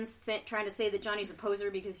Dylan's trying to say that Johnny's a poser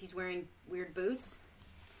because he's wearing weird boots.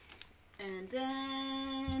 And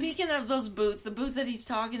then... Speaking of those boots, the boots that he's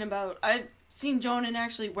talking about, I've seen Jonan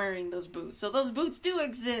actually wearing those boots. So those boots do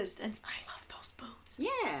exist, and I love those boots.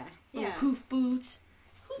 Yeah, Little hoof boots.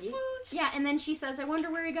 Yeah. Boots. Yeah, and then she says, I wonder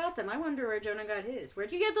where he got them. I wonder where Jonah got his.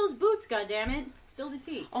 Where'd you get those boots, goddammit? Spill the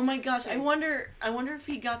tea. Oh my gosh, I wonder if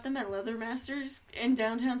he got them at Leather Masters in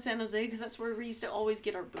downtown San Jose, because that's where we used to always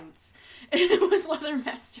get our boots. And it was Leather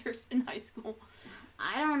Masters in high school.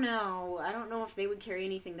 I don't know. I don't know if they would carry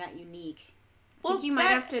anything that unique. I Well, think you might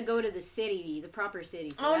have to go to the city, the proper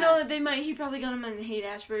city for that. no, they might. He probably got them in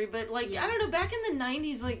Haight-Ashbury, but, like, Yeah. I don't know, back in the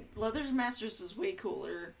 90s, like, Leather Masters was way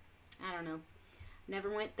cooler. I don't know. Never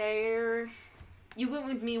went there. You went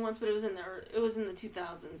with me once, but it was in the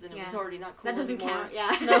 2000s, and it was already not cool That doesn't anymore. count,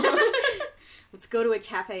 yeah. No. Let's go to a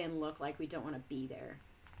cafe and look like we don't want to be there.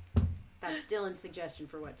 That's Dylan's suggestion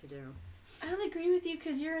for what to do. I'll agree with you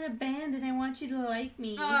because you're in a band and I want you to like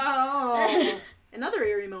me. Oh! Another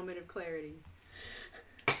eerie moment of clarity.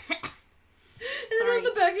 And then on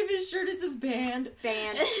the back of his shirt it says band.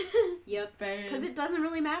 Band. Yep. Band. Because it doesn't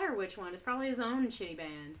really matter which one. It's probably his own shitty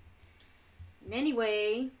band.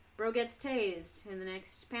 Anyway, Bro gets tased in the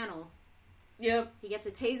next panel. Yep. He gets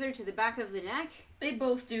a taser to the back of the neck. They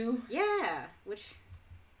both do. Yeah. Which,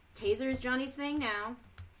 taser is Johnny's thing now.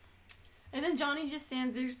 And then Johnny just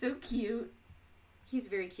stands there so cute. He's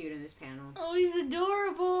very cute in this panel. Oh, he's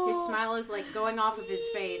adorable. His smile is like going off of his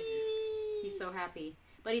face. He's so happy.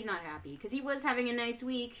 But he's not happy. Because he was having a nice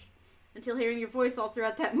week until hearing your voice all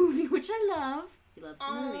throughout that movie, which I love. He loves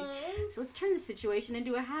the movie. So let's turn the situation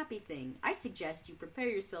into a happy thing. I suggest you prepare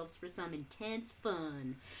yourselves for some intense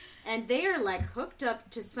fun. And they are like hooked up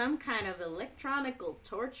to some kind of electronical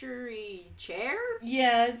torture-y chair.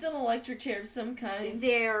 Yeah, it's an electric chair of some kind.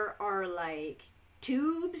 There are like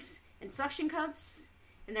tubes and suction cups.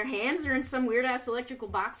 And their hands are in some weird-ass electrical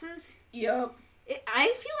boxes. Yep.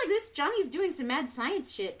 I feel like this Johnny's doing some mad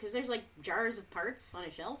science shit. Because there's like jars of parts on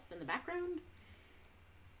a shelf in the background.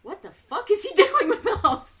 What the fuck is he doing with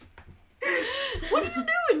those? What are you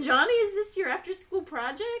doing, Johnny? Is this your after-school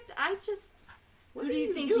project? What Who do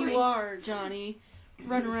you think doing? you are, Johnny?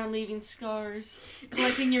 Running around leaving scars,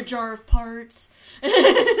 collecting your jar of parts.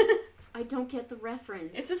 I don't get the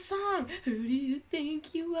reference. It's a song. Who do you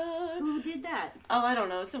think you are? Who did that? Oh, I don't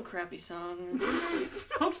know. It's some crappy song.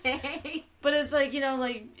 Okay. But it's like,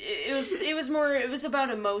 like it was about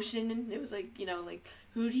emotion, and it was like, like,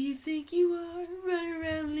 who do you think you are? Running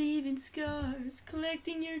around leaving scars,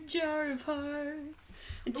 collecting your jar of hearts,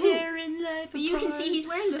 and tearing life apart. But you can see he's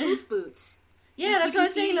wearing the hoof boots. Yeah, that's what I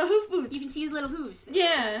was saying, the hoof boots. You can see his little hooves.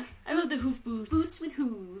 Yeah, I love the hoof boots. Boots with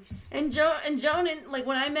hooves. And Jonan, like,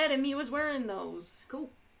 when I met him, he was wearing those. Cool.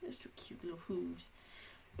 They're so cute little hooves.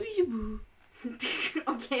 Ooh.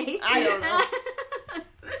 Okay. I don't know.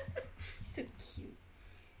 So cute.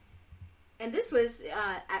 And this was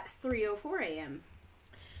at 3:04 a.m.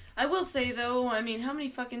 I will say, though, I mean, how many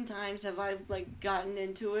fucking times have I, like, gotten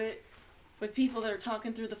into it with people that are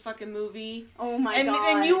talking through the fucking movie. Oh my and,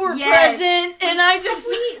 god! And you were yes. present, and I just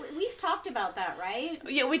we've talked about that, right?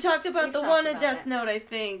 Yeah, we talked about We've the talked one at about Death that. Note, I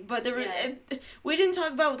think, but there Yeah. we didn't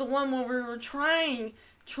talk about the one where we were trying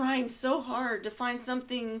so hard to find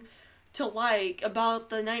something to like about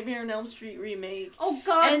the Nightmare on Elm Street remake. Oh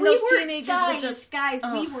god, And we those were teenagers guys, were just guys.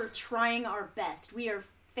 We ugh. were trying our best. We are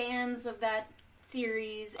fans of that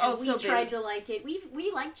series, Oh, and we so tried big. to like it.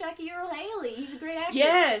 We like Jackie Earle Haley. He's a great actor.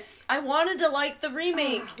 Yes, I wanted to like the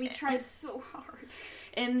remake. We tried so hard.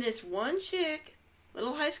 And this one chick,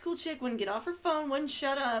 little high school chick, wouldn't get off her phone, wouldn't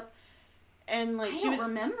shut up, and like I she don't was.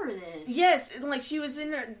 remember this. Yes, and like she was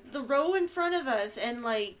in the row in front of us, and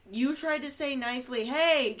like you tried to say nicely,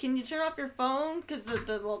 "Hey, can you turn off your phone?" Because the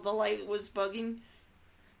light was bugging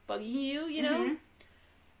you, you know. Mhm.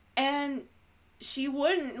 And she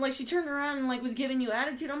wouldn't. Like she turned around and like was giving you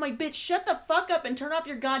attitude. I'm like, "Bitch, shut the fuck up and turn off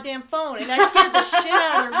your goddamn phone." And I scared the shit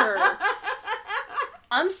out of her.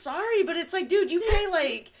 I'm sorry, but it's like, dude, you pay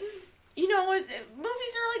like, you know, movies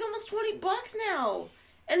are like almost $20 now.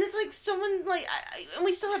 And it's like someone, like, and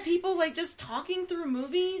we still have people, like, just talking through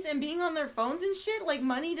movies and being on their phones and shit. Like,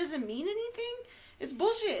 money doesn't mean anything. It's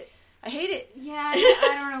bullshit. I hate it. Yeah,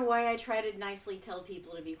 I don't know why I try to nicely tell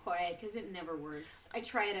people to be quiet, because it never works. I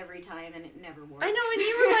try it every time, and it never works. I know, and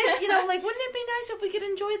you were like, you know, like, wouldn't it be nice if we could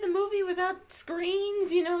enjoy the movie without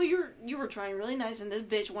screens? You know, you were trying really nice, and this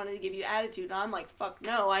bitch wanted to give you attitude. And I'm like, fuck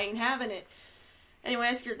no, I ain't having it. Anyway,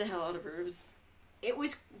 I scared the hell out of her. It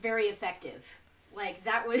was very effective. Like,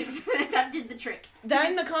 that was... that did the trick. That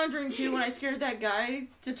and The Conjuring 2, when I scared that guy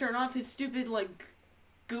to turn off his stupid, like,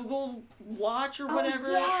 Google Watch or whatever.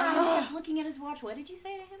 Oh, yeah. Ugh. He kept looking at his watch. What did you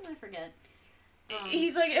say to him? I forget.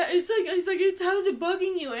 He's like, how's it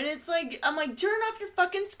bugging you? And it's like, I'm like, turn off your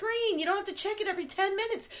fucking screen. You don't have to check it every 10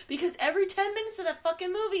 minutes. Because every 10 minutes of that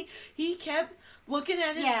fucking movie, he kept looking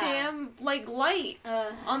at his damn, like, light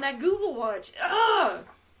on that Google Watch. Ugh!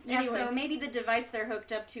 Yeah, Anyway. so maybe the device they're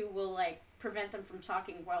hooked up to will, like, prevent them from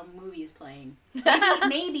talking while the movie is playing.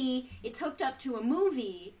 Maybe it's hooked up to a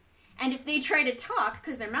movie, and if they try to talk,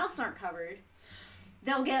 because their mouths aren't covered,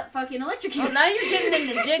 they'll get fucking electrocuted. Well, now you're getting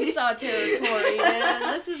into Jigsaw territory, man.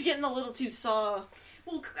 This is getting a little too saw.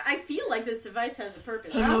 Well, I feel like this device has a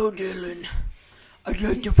purpose. Hello, Dylan. I'd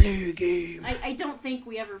like to play a game. I don't think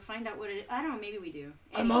we ever find out what it is. I don't know, maybe we do.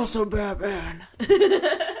 I'm also Batman.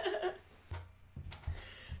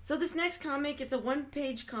 So this next comic, it's a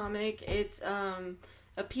one-page comic. It's a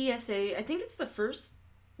PSA. I think it's the first...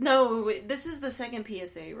 No, wait, this is the second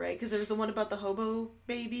PSA, right? Because there's the one about the hobo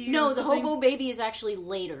baby. No, or the something. hobo baby is actually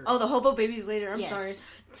later. Oh, the hobo baby's later. I'm Yes. sorry.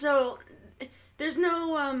 So there's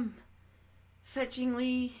no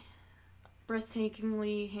fetchingly,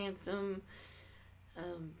 breathtakingly handsome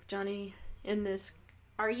Johnny in this.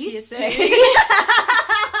 Are you PSA. serious?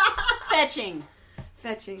 Fetching.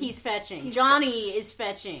 Fetching. He's fetching. He's Johnny is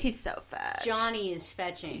fetching. He's so fetch. Johnny is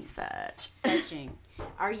fetching. He's fetch. Fetching.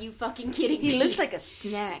 Are you fucking kidding me? He looks like a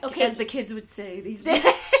snack, Okay. as the kids would say these days.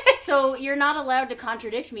 So you're not allowed to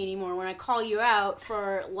contradict me anymore when I call you out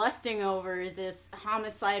for lusting over this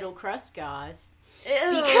homicidal crust goth.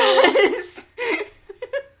 Because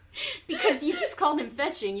because you just called him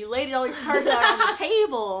fetching. You laid all your cards out on the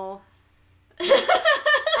table.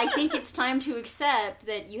 I think it's time to accept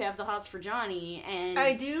that you have the hots for Johnny and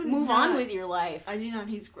I do move not. on with your life. I do not.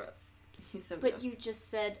 He's gross. He's so But gross. you just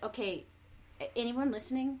said, okay, anyone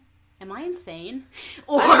listening? Am I insane?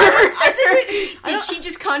 Or I did she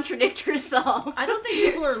just contradict herself? I don't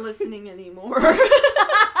think people are listening anymore.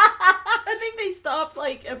 I think they stopped,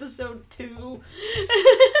 like, episode 2.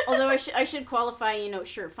 Although I should qualify,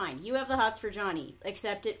 sure, fine. You have the hots for Johnny.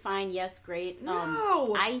 Accept it, fine, yes, great.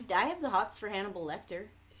 No! I have the hots for Hannibal Lecter.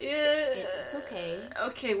 It's okay.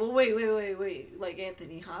 Okay, well, wait. Like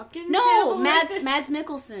Anthony Hopkins? No, Hannibal Lecter? Mads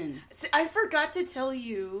Mikkelsen. See, I forgot to tell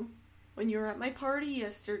you when you were at my party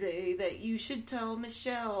yesterday that you should tell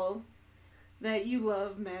Michelle that you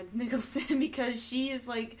love Mads Mikkelsen because she is,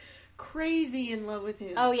 like, crazy in love with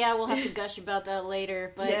him. Oh yeah, we'll have to gush about that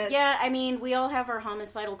later. But Yes. yeah, I mean, we all have our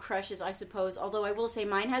homicidal crushes, I suppose. Although I will say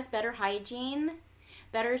mine has better hygiene,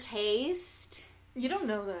 better taste. You don't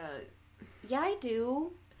know that. Yeah, I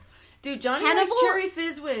do. Dude, Johnny Hannibal- likes Cherry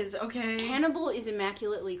Fizz Whiz, okay? Hannibal is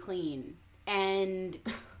immaculately clean and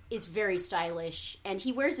is very stylish. And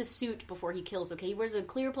he wears a suit before he kills, okay? He wears a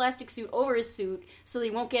clear plastic suit over his suit so they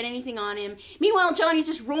won't get anything on him. Meanwhile, Johnny's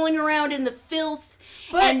just rolling around in the filth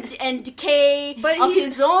and decay of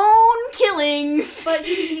his own killings. But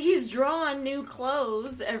he's drawn new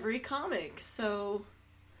clothes every comic, so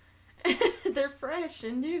they're fresh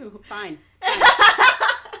and new. Fine.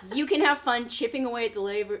 You can have fun chipping away at the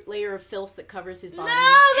layer of filth that covers his body.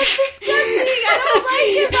 No, that's disgusting. I don't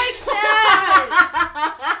like it like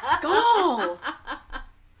that. Gall.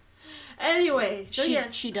 Anyway, so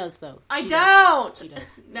yes. She does, though. I don't. She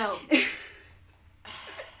does. No.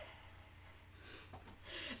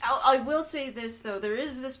 I will say this, though. There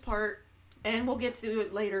is this part, and we'll get to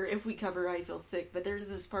it later if we cover I Feel Sick, but there's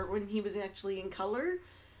this part when he was actually in color.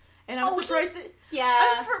 And I was surprised that... Yeah.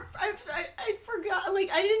 I forgot. Like,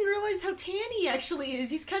 I didn't realize how tan he actually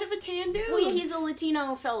is. He's kind of a tan dude. Well, yeah, he's a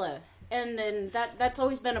Latino fella. And that's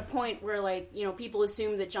always been a point where, like, you know, people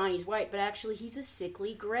assume that Johnny's white, but actually he's a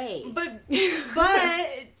sickly gray. But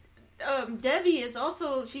Debbie is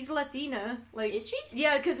also, she's Latina. Like, is she?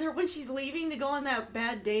 Yeah, because when she's leaving to go on that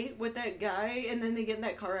bad date with that guy, and then they get in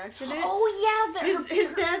that car accident. Oh, yeah.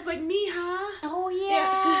 His dad's like, Mija. Oh,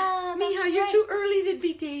 yeah. Mija, you're too early to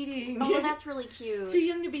be dating. Oh, that's really cute. Too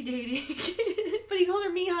young to be dating. But he called her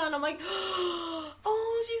Mija, and I'm like,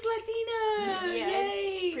 oh, she's Latina. Yeah, Yay.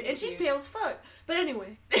 it's pretty and she's cute. pale as fuck. But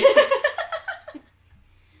anyway.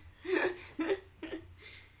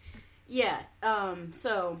 Yeah,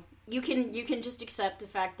 so... You can just accept the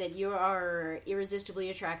fact that you are irresistibly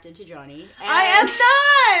attracted to Johnny. I am not!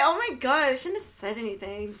 Oh my god, I shouldn't have said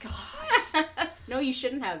anything. Gosh. No, you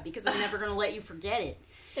shouldn't have, because I'm never going to let you forget it.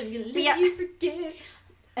 I'm gonna let you forget.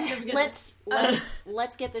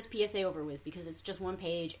 Let's get this PSA over with, because it's just one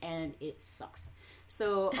page and it sucks.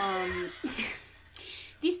 So,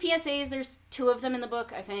 these PSAs, there's 2 of them in the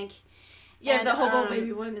book, I think. Yeah, and, the hobo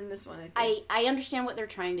baby one and this one, I think. I understand what they're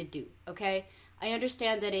trying to do, okay? I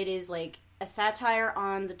understand that it is, like, a satire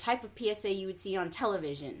on the type of PSA you would see on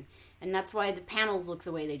television. And that's why the panels look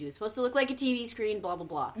the way they do. It's supposed to look like a TV screen, blah, blah,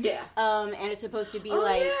 blah. Yeah. And it's supposed to be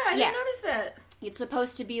I yeah. didn't notice that. It's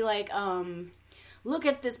supposed to be like, look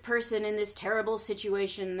at this person in this terrible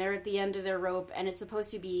situation. They're at the end of their rope. And it's supposed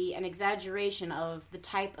to be an exaggeration of the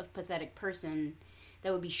type of pathetic person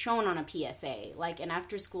that would be shown on a PSA, like an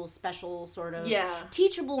after-school special sort of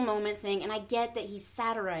teachable moment thing, and I get that he's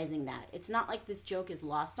satirizing that. It's not like this joke is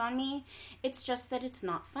lost on me, it's just that it's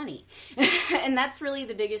not funny. And that's really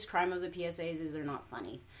the biggest crime of the PSAs, is they're not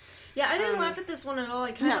funny. Yeah, I didn't laugh at this one at all.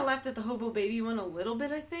 I kind of laughed at the hobo baby one a little bit,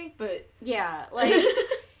 I think, but... Yeah, like...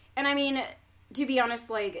 And I mean... To be honest,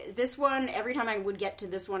 like, this one, every time I would get to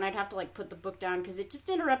this one, I'd have to, like, put the book down, because it just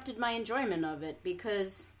interrupted my enjoyment of it,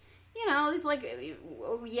 because... You know, it's like,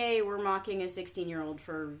 oh, yay, we're mocking a 16-year-old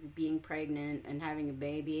for being pregnant and having a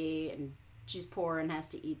baby, and she's poor and has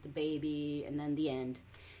to eat the baby, and then the end.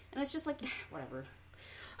 And it's just like, whatever.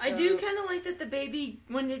 So, I do kind of like that the baby,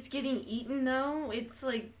 when it's getting eaten, though, it's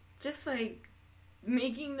like, just like,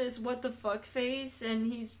 making this what the fuck face, and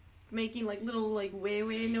he's making, like, little, like, way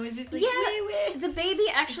noises, like, way. The baby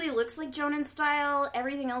actually looks like Jonan style.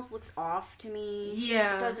 Everything else looks off to me.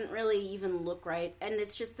 Yeah. It doesn't really even look right. And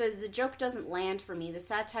it's just, the joke doesn't land for me. The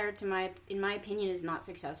satire, in my opinion, is not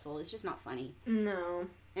successful. It's just not funny. No.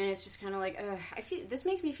 And it's just kind of like, this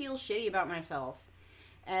makes me feel shitty about myself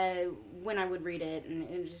when I would read it. And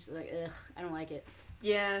it's just like, I don't like it.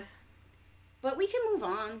 Yeah. But we can move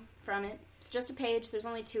on from it. It's just a page. There's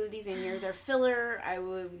only 2 of these in here. They're filler. I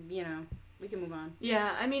would, we can move on.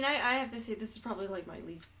 Yeah, I mean, I have to say, this is probably, like, my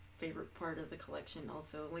least favorite part of the collection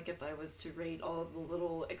also. Like, if I was to rate all the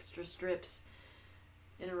little extra strips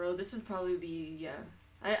in a row, this would probably be,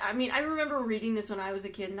 I mean, I remember reading this when I was a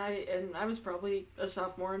kid, and I was probably a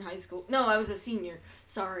sophomore in high school. No, I was a senior.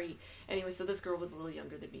 Sorry. Anyway, so this girl was a little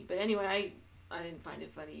younger than me. But anyway, I didn't find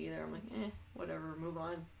it funny either. I'm like, whatever, move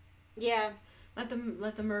on. Yeah. Let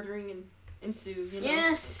the murdering ensue, you know?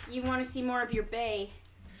 Yes, you want to see more of your bae.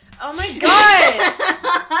 Oh my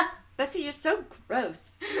god! Bessie, you're so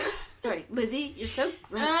gross. Sorry, Lizzie, you're so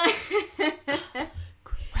gross.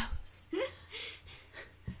 Gross.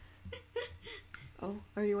 Oh,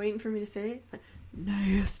 are you waiting for me to say it?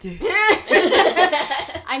 Nasty.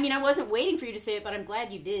 I mean, I wasn't waiting for you to say it, but I'm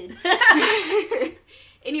glad you did.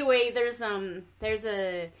 Anyway, there's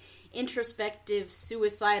a introspective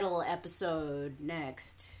suicidal episode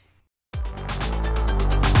next.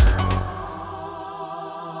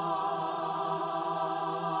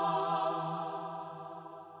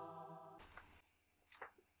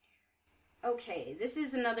 Okay, this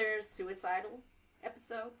is another suicidal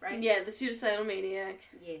episode, right? Yeah, the suicidal maniac.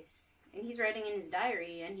 Yes. And he's writing in his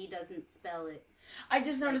diary, and he doesn't spell it. I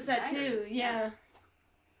just noticed that too, yeah.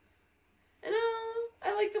 And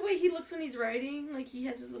I like the way he looks when he's writing. Like, he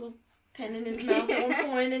has his little pen in his mouth at one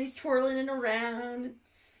point, and he's twirling it around.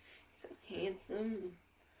 He's so handsome.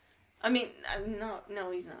 I mean,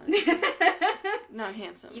 no, he's not. not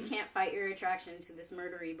handsome. You can't fight your attraction to this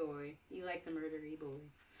murdery boy. You like the murdery boy.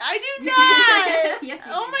 I do not! Yes,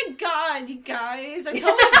 you Oh do. my god, you guys. I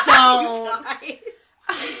totally don't. You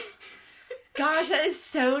guys. Gosh, that is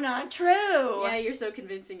so not true. Yeah, you're so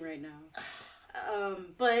convincing right now.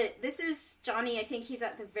 But this is Johnny. I think he's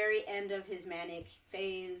at the very end of his manic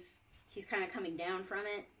phase. He's kind of coming down from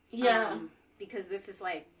it. Yeah. Because this is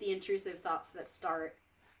like the intrusive thoughts that start.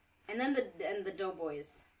 And then the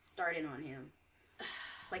doughboys start in on him.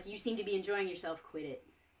 It's like, you seem to be enjoying yourself, quit it.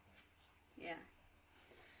 Yeah.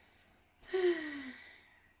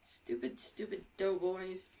 Stupid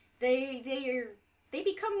doughboys. They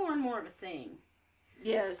become more and more of a thing.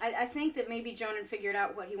 Yes. I think that maybe Jonan figured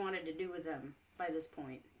out what he wanted to do with them by this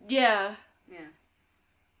point. Yeah. Yeah.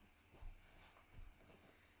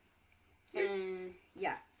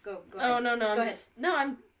 Yeah. Go ahead. Oh, no, Go ahead.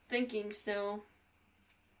 I'm thinking still.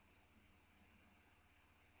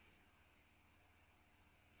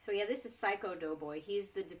 So yeah, this is Psycho Doughboy. He's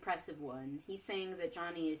the depressive one. He's saying that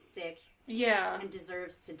Johnny is sick Yeah. and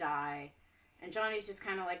deserves to die. And Johnny's just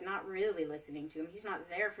kind of like not really listening to him. He's not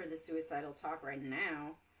there for the suicidal talk right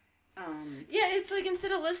now. Yeah, it's like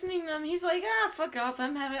instead of listening to him, he's like, fuck off.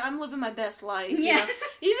 I'm living my best life. you Yeah. know?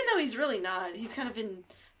 Even though he's really not. He's kind of in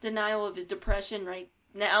denial of his depression right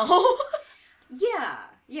now.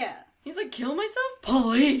 Yeah. He's like, kill myself?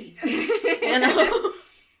 Please. You know?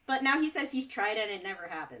 But now he says he's tried and it never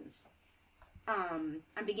happens. I'm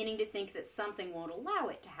beginning to think that something won't allow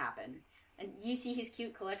it to happen. And you see his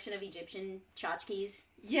cute collection of Egyptian tchotchkes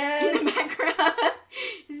in the Yes. background.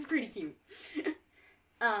 This is pretty cute.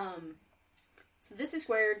 So this is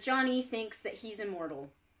where Johnny thinks that he's immortal.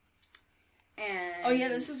 And Oh, yeah,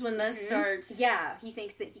 this is when that starts. yeah, he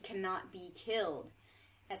thinks that he cannot be killed.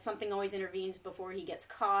 As something always intervenes before he gets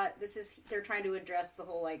caught. They're trying to address the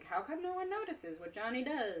whole, like, how come no one notices what Johnny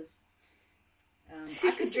does?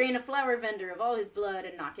 I could drain a flower vendor of all his blood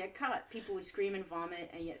and not get caught. People would scream and vomit,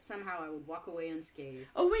 and yet somehow I would walk away unscathed.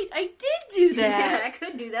 Oh, wait, I did do Yeah, I that.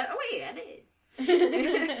 could do that. Oh, wait, I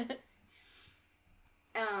did.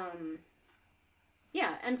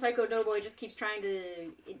 Yeah, and Psycho Doughboy just keeps trying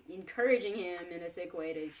to, encouraging him in a sick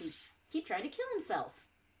way to keep trying to kill himself.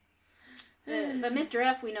 But Mr.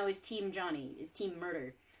 F, we know, is Team Johnny, is Team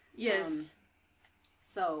Murder. Yes.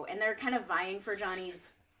 And they're kind of vying for Johnny.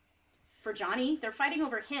 They're fighting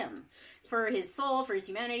over him. For his soul, for his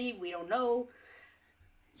humanity, we don't know.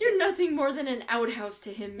 You're nothing more than an outhouse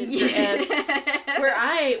to him, Mr. F.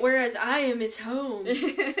 Whereas I am his home.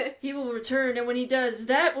 He will return, and when he does,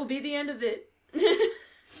 that will be the end of it.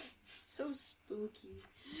 So spooky.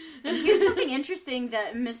 And here's something interesting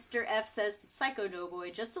that Mr. F says to Psycho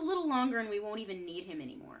Doughboy: just a little longer and we won't even need him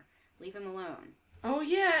anymore. Leave him alone. Oh,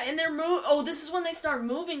 yeah, and this is when they start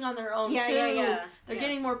moving on their own, Yeah, too. yeah. They're Yeah.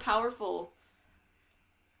 getting more powerful.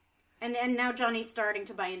 And now Johnny's starting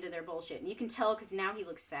to buy into their bullshit. And you can tell because now he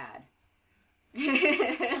looks sad.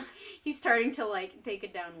 He's starting to, like, take a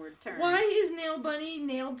downward turn. Why is Nail Bunny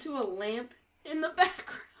nailed to a lamp in the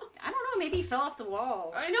background? I don't know, maybe he fell off the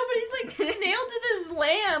wall. I know, but he's, like, nailed to this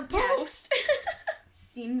lamp Yeah. post.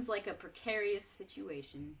 Seems like a precarious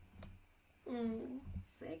situation.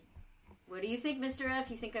 It's like, what do you think, Mr. F?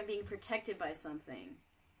 You think I'm being protected by something?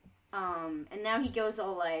 And now he goes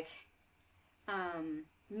all like,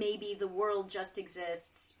 maybe the world just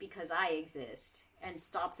exists because I exist and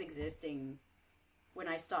stops existing when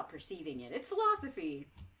I stop perceiving it. It's philosophy.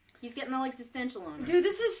 He's getting all existential on us. Dude,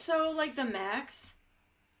 this is so, like, the Max.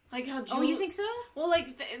 Like how Oh, you think so? Well,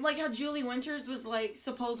 like how Julie Winters was, like,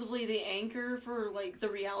 supposedly the anchor for, like, the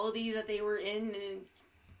reality that they were in,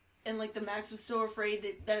 and like, the Max was so afraid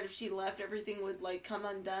that if she left, everything would, like, come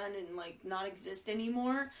undone and, like, not exist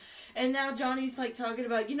anymore. And now Johnny's, like, talking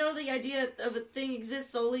about, the idea of a thing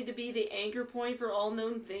exists solely to be the anchor point for all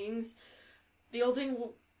known things. The old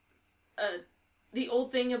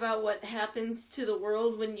thing about what happens to the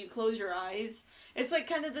world when you close your eyes. It's, like,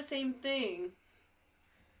 kind of the same thing.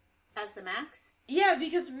 As the Max? Yeah,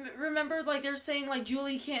 because remember, like, they're saying, like,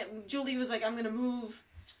 Julie was like, I'm gonna move,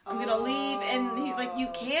 I'm gonna leave, and he's like, you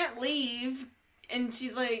can't leave, and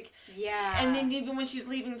she's like, yeah. and then even when she's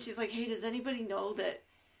leaving, she's like, hey, does anybody know that,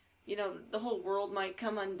 the whole world might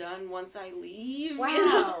come undone once I leave?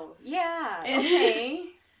 Wow. Yeah. Okay.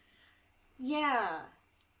 Yeah.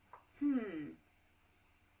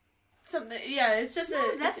 Something, yeah, it's just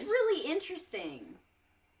that's really interesting.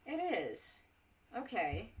 It is.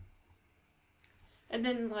 Okay. And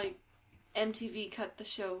then, like, MTV cut the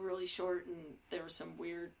show really short, and there was some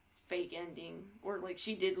weird fake ending, or, like,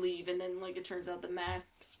 she did leave, and then, like, it turns out the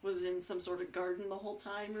Max was in some sort of garden the whole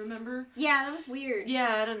time, remember? Yeah, that was weird.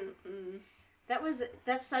 Yeah, I don't...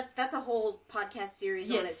 That's a whole podcast series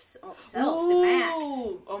on Yes. itself. The Max.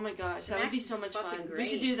 Oh my gosh, that would Max be so is much fucking fun. We great.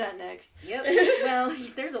 should do that next. Yep. Well,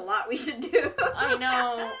 there's a lot we should do. I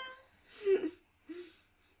know.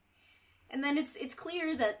 And then it's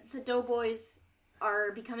clear that the Doughboys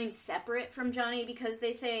are becoming separate from Johnny because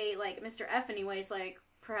they say, like, Mr. F anyways, like,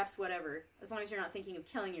 perhaps whatever, as long as you're not thinking of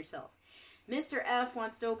killing yourself. Mr. F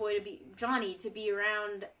wants Johnny to be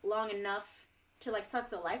around long enough to, like, suck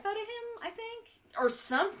the life out of him, I think. Or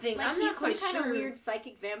something. Like, I'm he's not quite some sure. kind of weird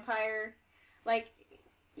psychic vampire. Like,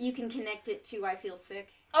 you can connect it to I Feel Sick.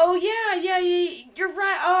 Oh, yeah, you're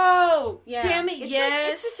right. Oh, Yeah. damn it,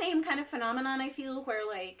 yes. It's the same kind of phenomenon, I feel, where,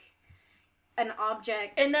 like, an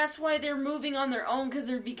object... And that's why they're moving on their own, because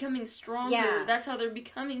they're becoming stronger. Yeah. That's how they're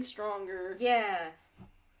becoming stronger. Yeah.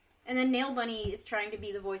 And then Nail Bunny is trying to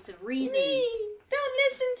be the voice of reason. Don't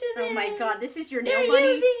listen to them. Oh my god, this is your Nail They're Bunny?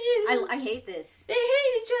 using you. I hate this. They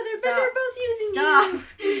hate each other, Stop. but they're both using Stop.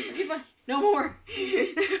 you. Stop. No more.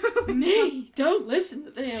 Me, don't listen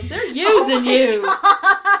to them. They're using Oh my you.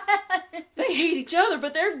 God. They hate each other,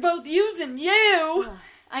 but they're both using you.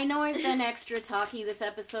 I know I've been extra talky this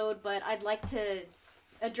episode, but I'd like to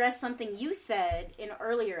address something you said in an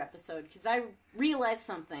earlier episode, because I realized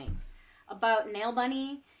something about Nail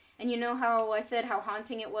Bunny. And you know how I said how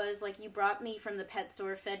haunting it was? Like, you brought me from the pet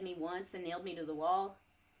store, fed me once, and nailed me to the wall?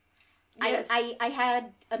 Yes. I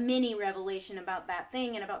had a mini revelation about that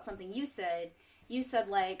thing and about something you said. You said,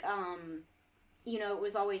 like, you know, it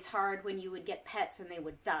was always hard when you would get pets and they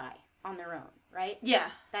would die on their own, right? Yeah.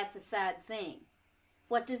 That's a sad thing.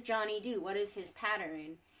 What does Johnny do? What is his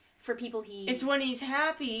pattern for people he... It's when he's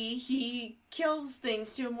happy, he kills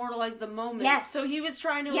things to immortalize the moment. Yes. So he was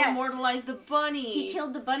trying to Yes. immortalize the bunny. He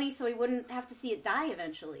killed the bunny so he wouldn't have to see it die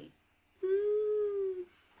eventually. Hmm.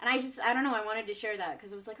 And I don't know, I wanted to share that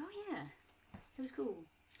because it was like, oh yeah, it was cool.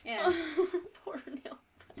 Yeah. Poor Neil.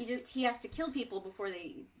 He has to kill people before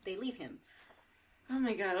they leave him. Oh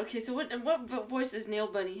my god, okay, so what voice does Nail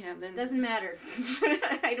Bunny have then? Doesn't matter.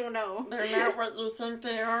 I don't know. They're not what you think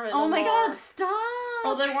they are Oh my anymore. god, stop!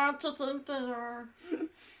 Or they want to think they are.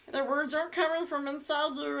 Their words aren't coming from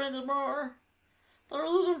inside you anymore. They're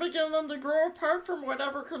even beginning to grow apart from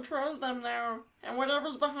whatever controls them now. And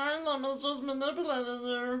whatever's behind them is just manipulating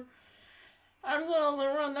you. I'm the only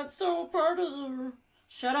one that's still a part of you.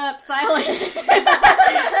 Shut up, silence!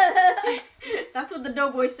 That's what the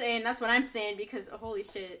Doughboy's saying, that's what I'm saying, because, holy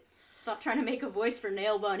shit, stop trying to make a voice for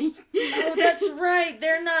Nail Bunny. Oh, that's right.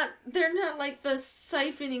 They're not like the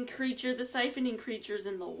siphoning creature. The siphoning creature's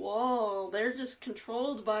in the wall. They're just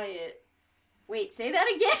controlled by it. Wait, say that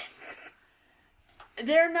again?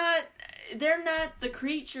 They're not the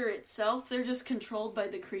creature itself. They're just controlled by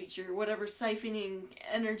the creature. Whatever siphoning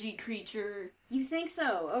energy creature. You think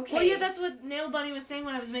so? Okay. Well, yeah, that's what Nail Bunny was saying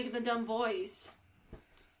when I was making the dumb voice.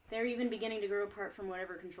 They're even beginning to grow apart from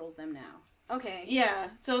whatever controls them now. Okay. Yeah,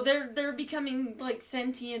 so they're becoming, like,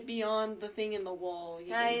 sentient beyond the thing in the wall.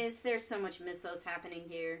 Even. Guys, there's so much mythos happening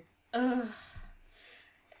here. Ugh.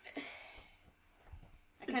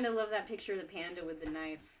 I kind of love that picture of the panda with the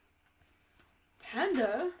knife.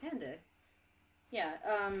 Panda? Panda. Yeah,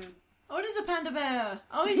 Oh, it is a panda bear.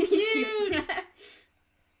 Oh, he's he's cute.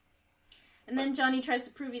 And then Johnny tries to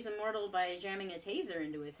prove he's immortal by jamming a taser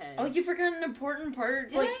into his head. Oh, you forgot an important part.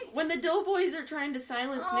 Did like, I? when the Doughboys are trying to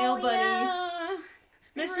silence Oh, Nail Bunny, yeah.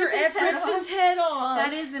 Mr. Rip his F head rips off. his head off.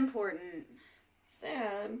 That is important.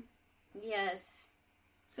 sad. Yes.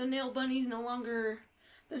 So Nail Bunny's no longer...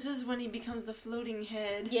 This is when he becomes the floating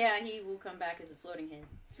head. Yeah, he will come back as a floating head.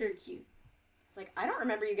 It's very cute. It's like, I don't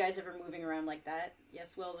remember you guys ever moving around like that.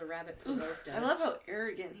 Yes, well, the rabbit provoked us. I love how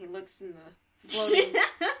arrogant he looks in the floating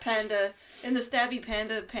panda, in the stabby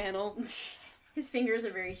panda panel. His fingers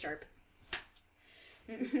are very sharp.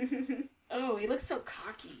 Oh, he looks so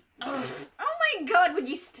cocky. Oh my god, would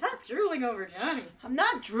you stop drooling over Johnny? I'm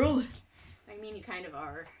not drooling. I mean, you kind of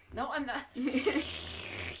are. No, I'm not.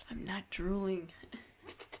 I'm not drooling.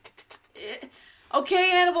 Okay,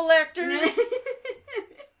 Hannibal Lecter.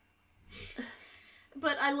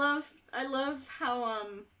 But I love how,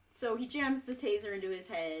 so he jams the taser into his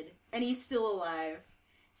head, and he's still alive.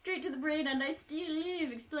 Straight to the brain, and I still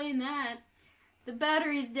live, explain that. The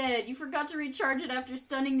battery's dead, you forgot to recharge it after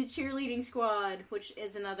stunning the cheerleading squad, which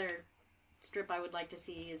is another strip I would like to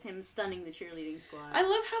see, is him stunning the cheerleading squad. I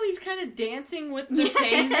love how he's kind of dancing with the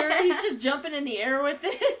taser. He's just jumping in the air with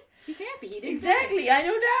it. He's happy, he did Exactly, I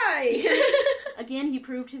know die. Again, he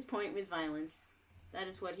proved his point with violence. That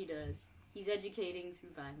is what he does. He's educating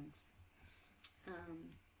through violence.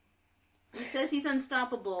 He says he's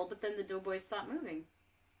unstoppable, but then the Doughboys stop moving.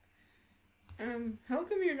 How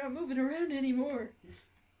come you're not moving around anymore?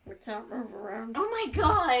 We can't move around. Oh my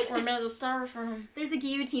god! We're made of styrofoam. There's a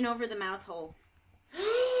guillotine over the mouse hole.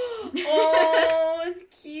 Oh, it's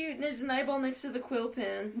cute. And there's an eyeball next to the quill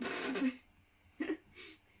pen.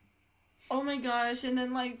 Oh my gosh, and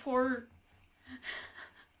then like poor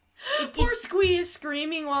Squee is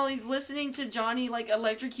screaming while he's listening to Johnny like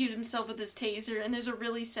electrocute himself with his taser, and there's a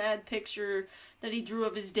really sad picture that he drew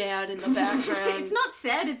of his dad in the background. It's not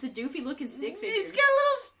sad, it's a doofy looking stick figure. It's got a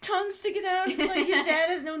little tongue sticking out. It's like his dad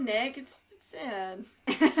has no neck. It's sad.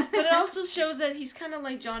 But it also shows that he's kind of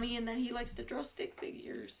like Johnny in that he likes to draw stick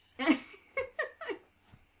figures.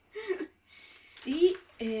 The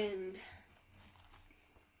end.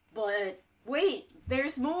 But wait,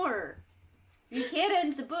 there's more. You can't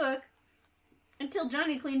end the book until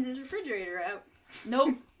Johnny cleans his refrigerator out.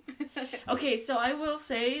 Nope. Okay, so I will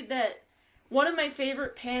say that one of my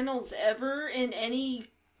favorite panels ever in any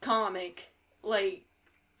comic, like,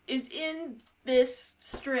 is in this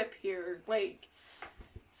strip here. Like,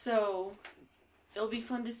 so it'll be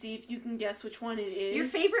fun to see if you can guess which one it is. Your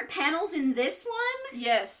favorite panels in this one?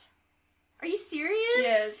 Yes. Are you serious?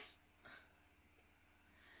 Yes.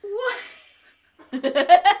 What?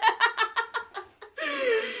 Okay.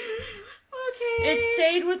 It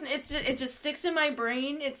stayed with it just sticks in my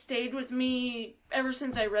brain. It stayed with me ever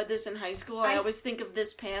since I read this in high school. I always think of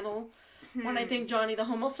this panel when I think Johnny the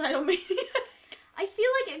Homicidal Maniac. I feel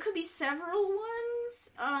like it could be several ones.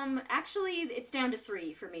 Actually, it's down to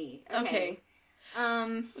 3 for me. Okay.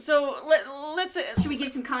 So let's should we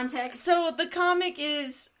give some context? So the comic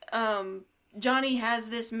is Johnny has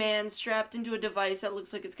this man strapped into a device that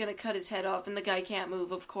looks like it's going to cut his head off, and the guy can't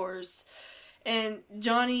move, of course. And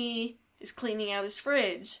Johnny is cleaning out his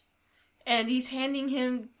fridge, and he's handing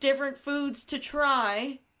him different foods to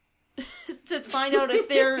try to find out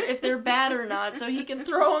if they're bad or not, so he can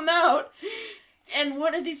throw them out. And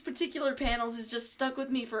one of these particular panels is just stuck with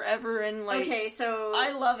me forever, and like, okay, so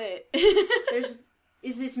I love it.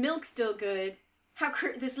 Is this milk still good?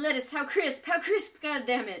 This lettuce, how crisp, god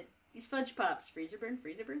damn it. These fudge pops, freezer burn.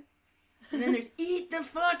 And then there's eat the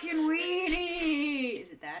fucking weenie.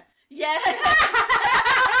 Is it that? Yes.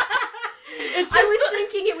 I was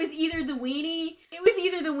thinking it was either the weenie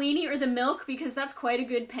or the milk, because that's quite a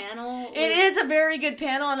good panel. It is a very good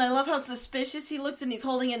panel, and I love how suspicious he looks, and he's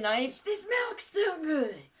holding a knife. This milk's still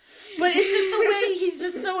good. But it's just the way he's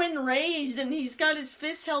just so enraged, and he's got his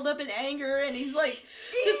fist held up in anger, and he's like,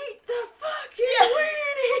 eat the fucking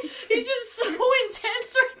weenie. He's just so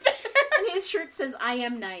intense right there. And his shirt says, I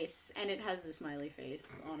am nice, and it has a smiley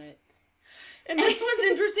face on it. And this one's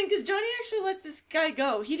interesting because Johnny actually lets this guy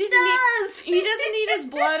go. He doesn't need his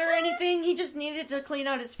blood or anything. He just needed to clean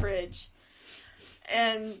out his fridge.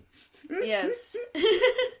 And yes.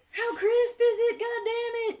 How crisp is it? God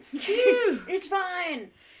damn it! Phew. It's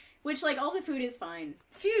fine. Which, like, all the food is fine.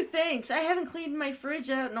 Phew, thanks. I haven't cleaned my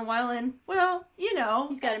fridge out in a while, and well, you know,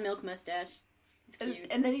 he's got a milk mustache. It's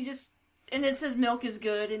cute. And then and it says milk is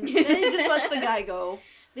good, and then he just lets the guy go.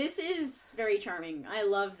 This is very charming. I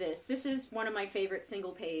love this. This is one of my favorite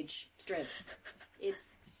single-page strips.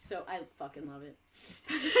 It's so... I fucking love it.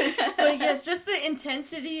 But yes, just the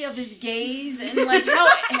intensity of his gaze and, like, how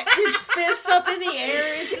his fists up in the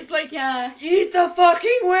air is just like, yeah, eat the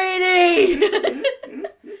fucking weenie!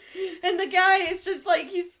 And the guy is just like,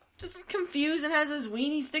 he's just confused and has his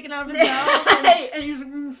weenie sticking out of his mouth. And he's like,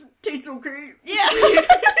 tastes okay. Yeah.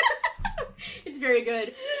 It's very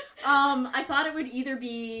good. I thought it would either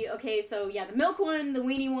be, okay, so yeah, the milk one, the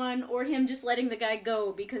weenie one, or him just letting the guy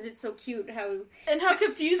go, because it's so cute how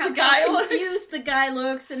confused the guy looks. How confused the guy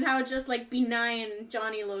looks, and how just, like, benign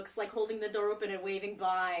Johnny looks, like, holding the door open and waving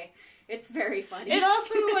bye. It's very funny. It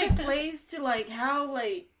also, like, plays to, like, how,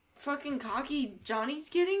 like, fucking cocky Johnny's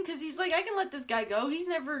getting, because he's like, I can let this guy go. He's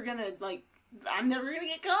never gonna, like, I'm never gonna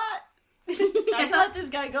get caught. I can let this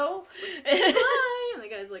guy go. Bye! And the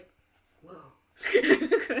guy's like, whoa.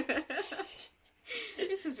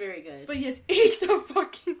 This is very good. But yes, eat the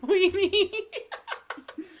fucking weenie.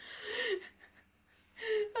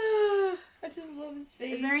 I just love his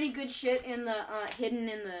face. Is there any good shit in the hidden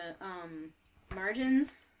in the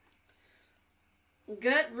margins?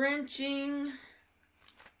 Gut wrenching.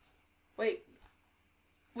 Wait,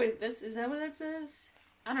 is that what that says?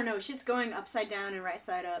 I don't know. Shit's going upside down and right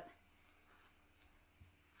side up.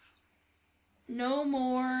 No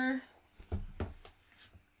more.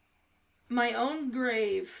 My own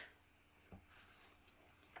grave.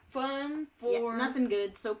 Fun for... Yeah, nothing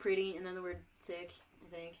good. So pretty. And then the word sick,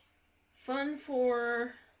 I think. Fun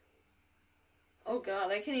for... Oh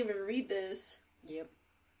god, I can't even read this. Yep.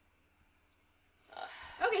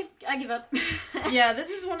 Okay, I give up. Yeah,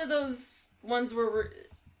 this is one of those ones where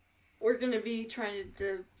we're gonna be trying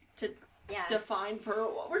to to Yeah. define for a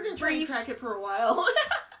while. We're gonna try and Brief. crack it for a while.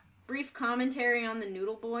 Brief commentary on the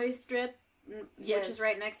Noodle Boy strip, Yes. which is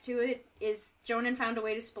right next to it, is Jonan found a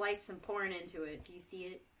way to splice some porn into it. Do you see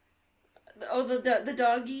it? Oh, the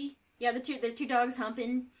doggy. Yeah, the two dogs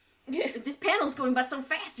humping. This panel's going by so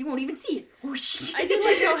fast you won't even see it. Whoosh. I do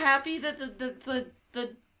like how happy that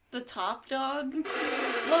the top dog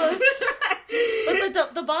looks,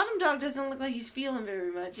 but the bottom dog doesn't look like he's feeling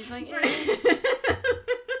very much. He's like, eh.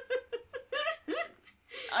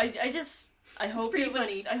 I hope pretty it was.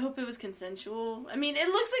 funny. I hope it was consensual. I mean, it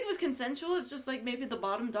looks like it was consensual. It's just like maybe the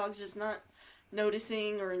bottom dog's just not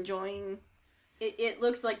noticing or enjoying. It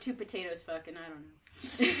looks like two potatoes fucking. I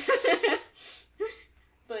don't know.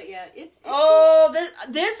 But yeah, it's Oh,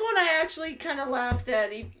 this one I actually kind of laughed at.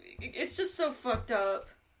 It's just so fucked up.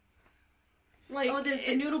 Like, cool.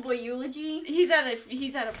 The Noodle Boy eulogy. he's at a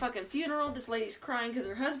fucking funeral. This lady's crying because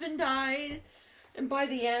her husband died, and by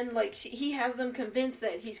the end, like he has them convinced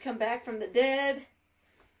that he's come back from the dead,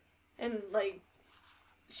 and like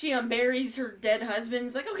she unburies her dead husband.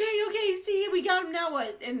 It's like, okay, see, we got him. Now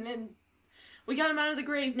what? And then we got him out of the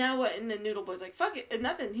grave. Now what? And then Noodle Boy's like, fuck it,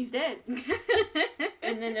 nothing. He's dead.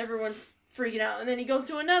 And then everyone's freaking out. And then he goes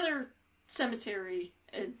to another cemetery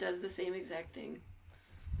and does the same exact thing.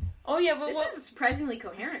 Oh, yeah, but This is surprisingly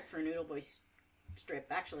coherent for a Noodle Boy strip,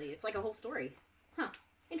 actually. It's like a whole story. Huh.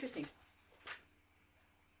 Interesting.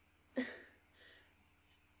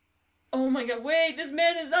 Oh my god, wait, this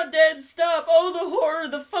man is not dead. Stop. Oh, the horror,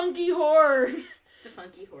 the funky horror. The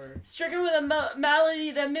funky horror. Stricken with a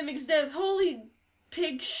malady that mimics death. Holy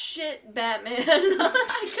pig shit, Batman.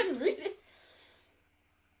 I couldn't read it.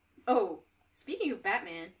 Oh, speaking of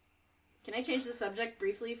Batman, can I change the subject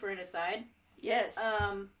briefly for an aside? Yes.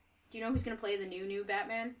 Do you know who's gonna play the new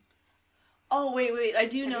Batman? Oh, wait, I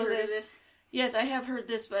do Have know you heard of this. this? Yes, I have heard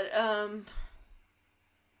this, but, oh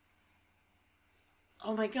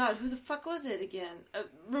my god, who the fuck was it again?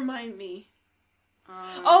 Remind me.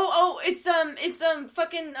 It's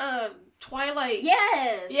fucking, Twilight.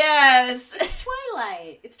 Yes! Yes! It's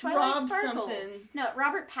Twilight. It's Twilight Rob Sparkle. something. No,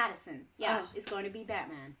 Robert Pattinson. Yeah, Oh. is going to be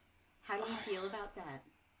Batman. How do you feel about that?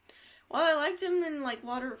 Well, I liked him in, like,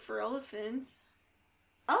 Water for Elephants.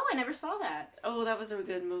 Oh, I never saw that. Oh, that was a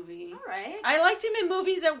good movie. Alright. I liked him in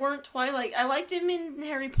movies that weren't Twilight. I liked him in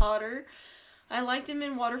Harry Potter. I liked him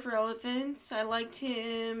in Water for Elephants. I liked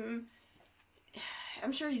him...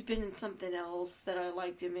 I'm sure he's been in something else that I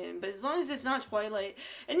liked him in, but as long as it's not Twilight.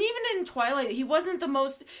 And even in Twilight, he wasn't the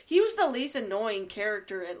most... He was the least annoying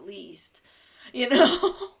character, at least. You know?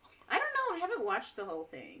 I don't know, I haven't watched the whole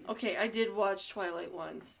thing. Okay, I did watch Twilight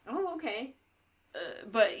once. Oh, okay.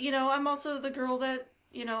 But, you know, I'm also the girl that,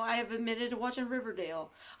 you know, I have admitted to watching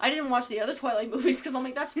Riverdale. I didn't watch the other Twilight movies because I'm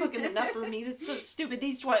like, that's fucking enough for me. That's so stupid.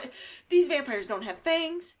 These vampires don't have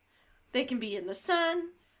fangs. They can be in the sun.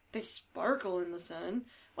 They sparkle in the sun.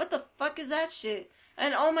 What the fuck is that shit?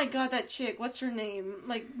 And oh my god, that chick, what's her name?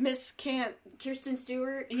 Like, Miss Can't... Kristen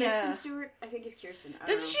Stewart? Yeah. Kristen Stewart? I think it's Kirsten. I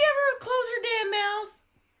don't Does know. she ever close her damn mouth?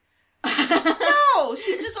 No!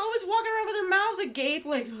 She's just always walking around with her mouth agape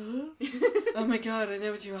like, oh my god, I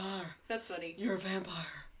know what you are. That's funny. You're a vampire.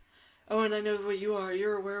 Oh, and I know what you are.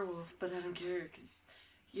 You're a werewolf, but I don't care because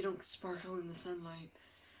you don't sparkle in the sunlight.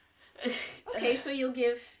 Okay, so you'll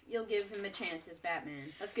give him a chance as Batman.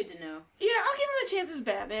 That's good to know. Yeah, I'll give him a chance as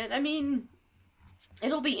Batman. I mean,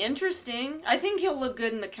 it'll be interesting. I think he'll look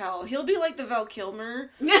good in the cowl. He'll be like the Val Kilmer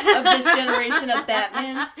of this generation of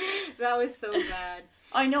Batman. That was so bad.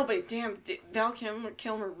 I know, but damn, Val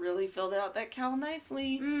Kilmer really filled out that cowl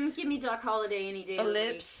nicely. Give me Doc Holliday any day. The of the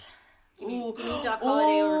lips. week. Give Ooh. me Doc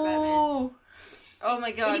Holliday over Batman. Oh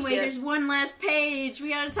my gosh, Anyway, yes. there's one last page we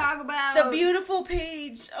gotta talk about. The beautiful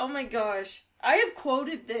page. Oh my gosh. I have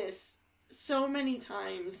quoted this so many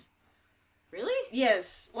times. Really?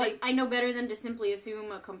 Yes, like... I know better than to simply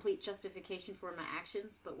assume a complete justification for my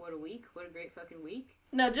actions, but what a week. What a great fucking week.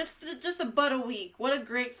 No, just the but a week. What a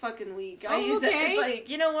great fucking week. I Oh, use that. okay. It's like,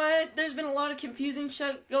 you know what? There's been a lot of confusing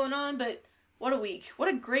shit going on, but what a week. What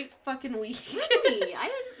a great fucking week. Really? I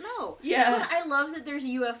didn't know. Yeah. But I love that there's a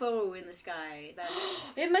UFO in the sky.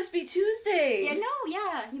 That's... It must be Tuesday. Yeah, no,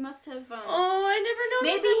 yeah. He must have, Oh, I never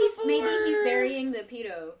noticed that maybe he's before. burying the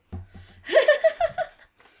pedo.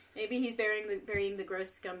 Maybe he's burying the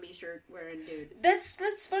gross Scumby shirt wearing dude. That's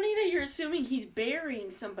funny that you're assuming he's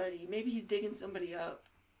burying somebody. Maybe he's digging somebody up.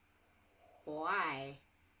 Why?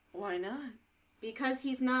 Why not? Because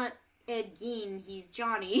he's not Ed Gein, he's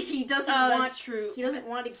Johnny. He doesn't Oh, want that's true. He doesn't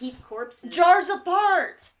want to keep corpses. Jars of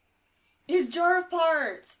parts! His jar of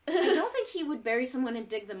parts! I don't think he would bury someone and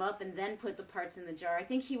dig them up and then put the parts in the jar. I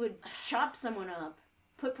think he would chop someone up,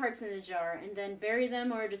 put parts in a jar and then bury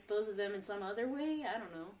them or dispose of them in some other way. I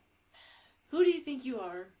don't know. Who do you think you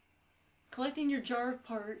are? Collecting your jar of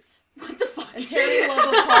parts. What the fuck? And tearing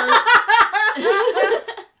love apart.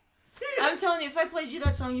 I'm telling you, if I played you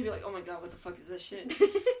that song, you'd be like, oh my god, what the fuck is this shit?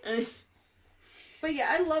 But yeah,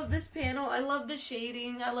 I love this panel. I love the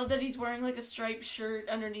shading. I love that he's wearing like a striped shirt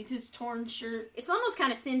underneath his torn shirt. It's almost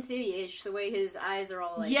kind of Sin City-ish, the way his eyes are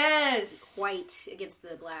all like yes, white against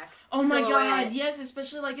the black. Oh my silhouette. god, yes,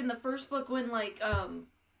 especially like in the first book when like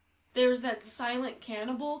there's that silent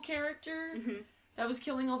cannibal character that was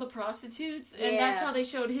killing all the prostitutes, and that's how they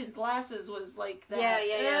showed his glasses was like that.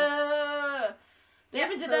 Yeah. They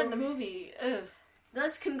haven't did that in the movie. Ugh.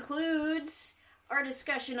 Thus concludes our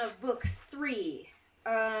discussion of book 3.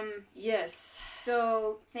 Yes.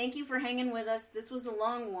 So, thank you for hanging with us. This was a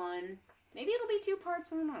long one. Maybe it'll be 2 parts,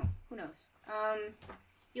 we don't know. Who knows?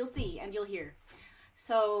 You'll see, and you'll hear.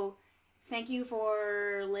 So, thank you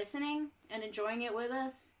for listening and enjoying it with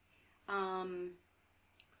us.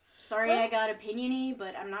 Sorry I got opinion-y,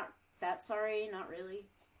 but I'm not that sorry, not really.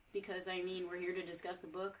 Because, I mean, we're here to discuss the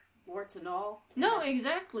book, warts and all. No,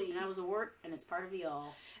 exactly. And I was a wart, and it's part of the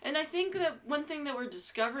all. And I think that one thing that we're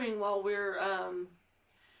discovering while we're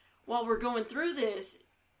going through this,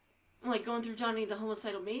 like going through Johnny the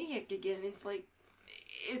Homicidal Maniac again, is like,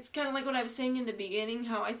 it's kind of like what I was saying in the beginning,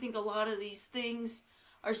 how I think a lot of these things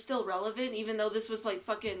are still relevant, even though this was like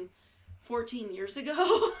fucking 14 years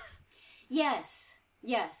ago. Yes.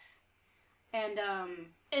 And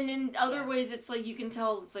in other ways, it's like, you can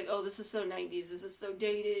tell, it's like, oh, this is so 90s, this is so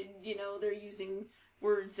dated, you know, they're using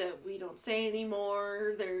words that we don't say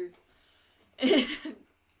anymore, they're...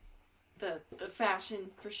 the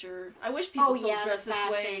fashion, for sure. I wish people still dress this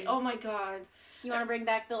way. Oh my god. You want to bring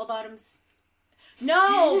back bell bottoms?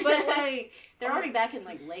 No, but like... They're already back in,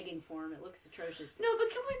 like, legging form. It looks atrocious. No,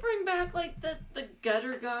 but can we bring back, like, the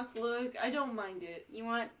gutter goth look? I don't mind it. You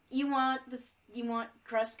want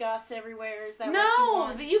crust goths everywhere? Is that what you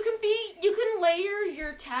want? You can layer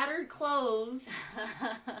your tattered clothes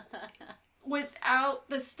without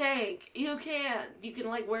the stank. You can. You can,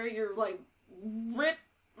 like, wear your, like, ripped,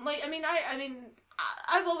 like,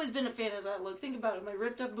 I've always been a fan of that look. Think about it. My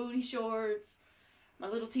ripped up booty shorts, my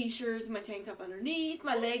little t-shirts, my tank top underneath,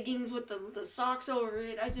 my leggings with the socks over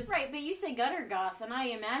it. Right, but you say gutter goth, and I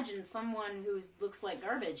imagine someone who looks like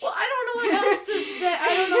garbage. Well, I don't know what else to say. I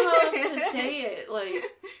don't know how else to say it. Like,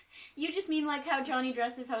 you just mean like how Johnny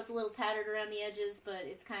dresses, how it's a little tattered around the edges, but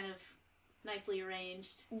it's kind of nicely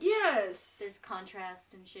arranged. Yes. There's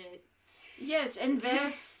contrast and shit. Yes, and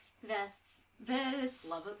vests. Vests.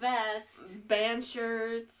 Love a vest. Band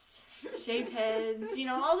shirts. Shaved heads. You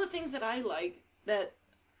know, all the things that I like that,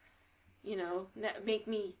 you know, that make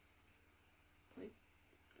me like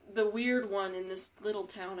the weird one in this little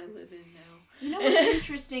town I live in now. You know what's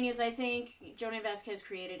interesting is I think Joni Vasquez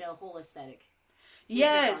created a whole aesthetic.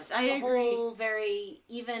 Yes, I agree. A whole very,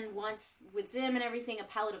 even once with Zim and everything, a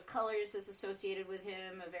palette of colors that's associated with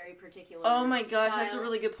him, a very particular Oh my gosh, style. that's a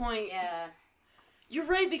really good point. Yeah. You're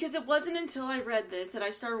right, because it wasn't until I read this that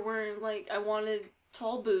I started wearing, like, I wanted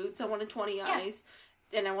tall boots, I wanted 20 eyes,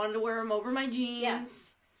 and I wanted to wear them over my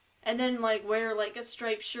jeans, and then, like, wear, like, a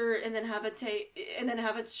striped shirt, and then have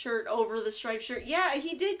a shirt over the striped shirt. Yeah,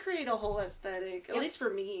 he did create a whole aesthetic, at least for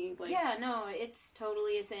me. Like, yeah, no, it's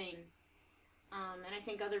totally a thing. And I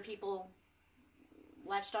think other people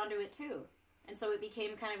latched onto it, too. And so it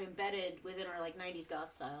became kind of embedded within our, like, 90s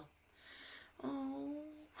goth style. Oh.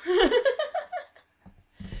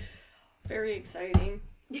 Very exciting.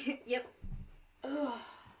 Yep. Ugh.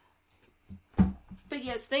 But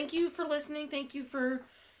yes, thank you for listening. Thank you for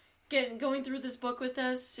going through this book with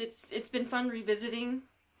us. It's been fun revisiting.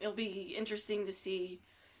 It'll be interesting to see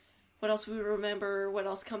what else we remember, what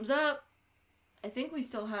else comes up. I think we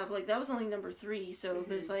still have, like, that was only number 3, so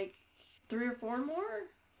there's, like, 3 or 4 more?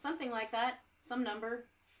 Something like that. Some number.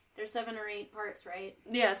 There's 7 or 8 parts, right?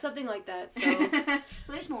 Yeah, something like that. So,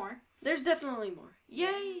 so there's more. There's definitely more.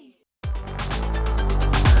 Yay!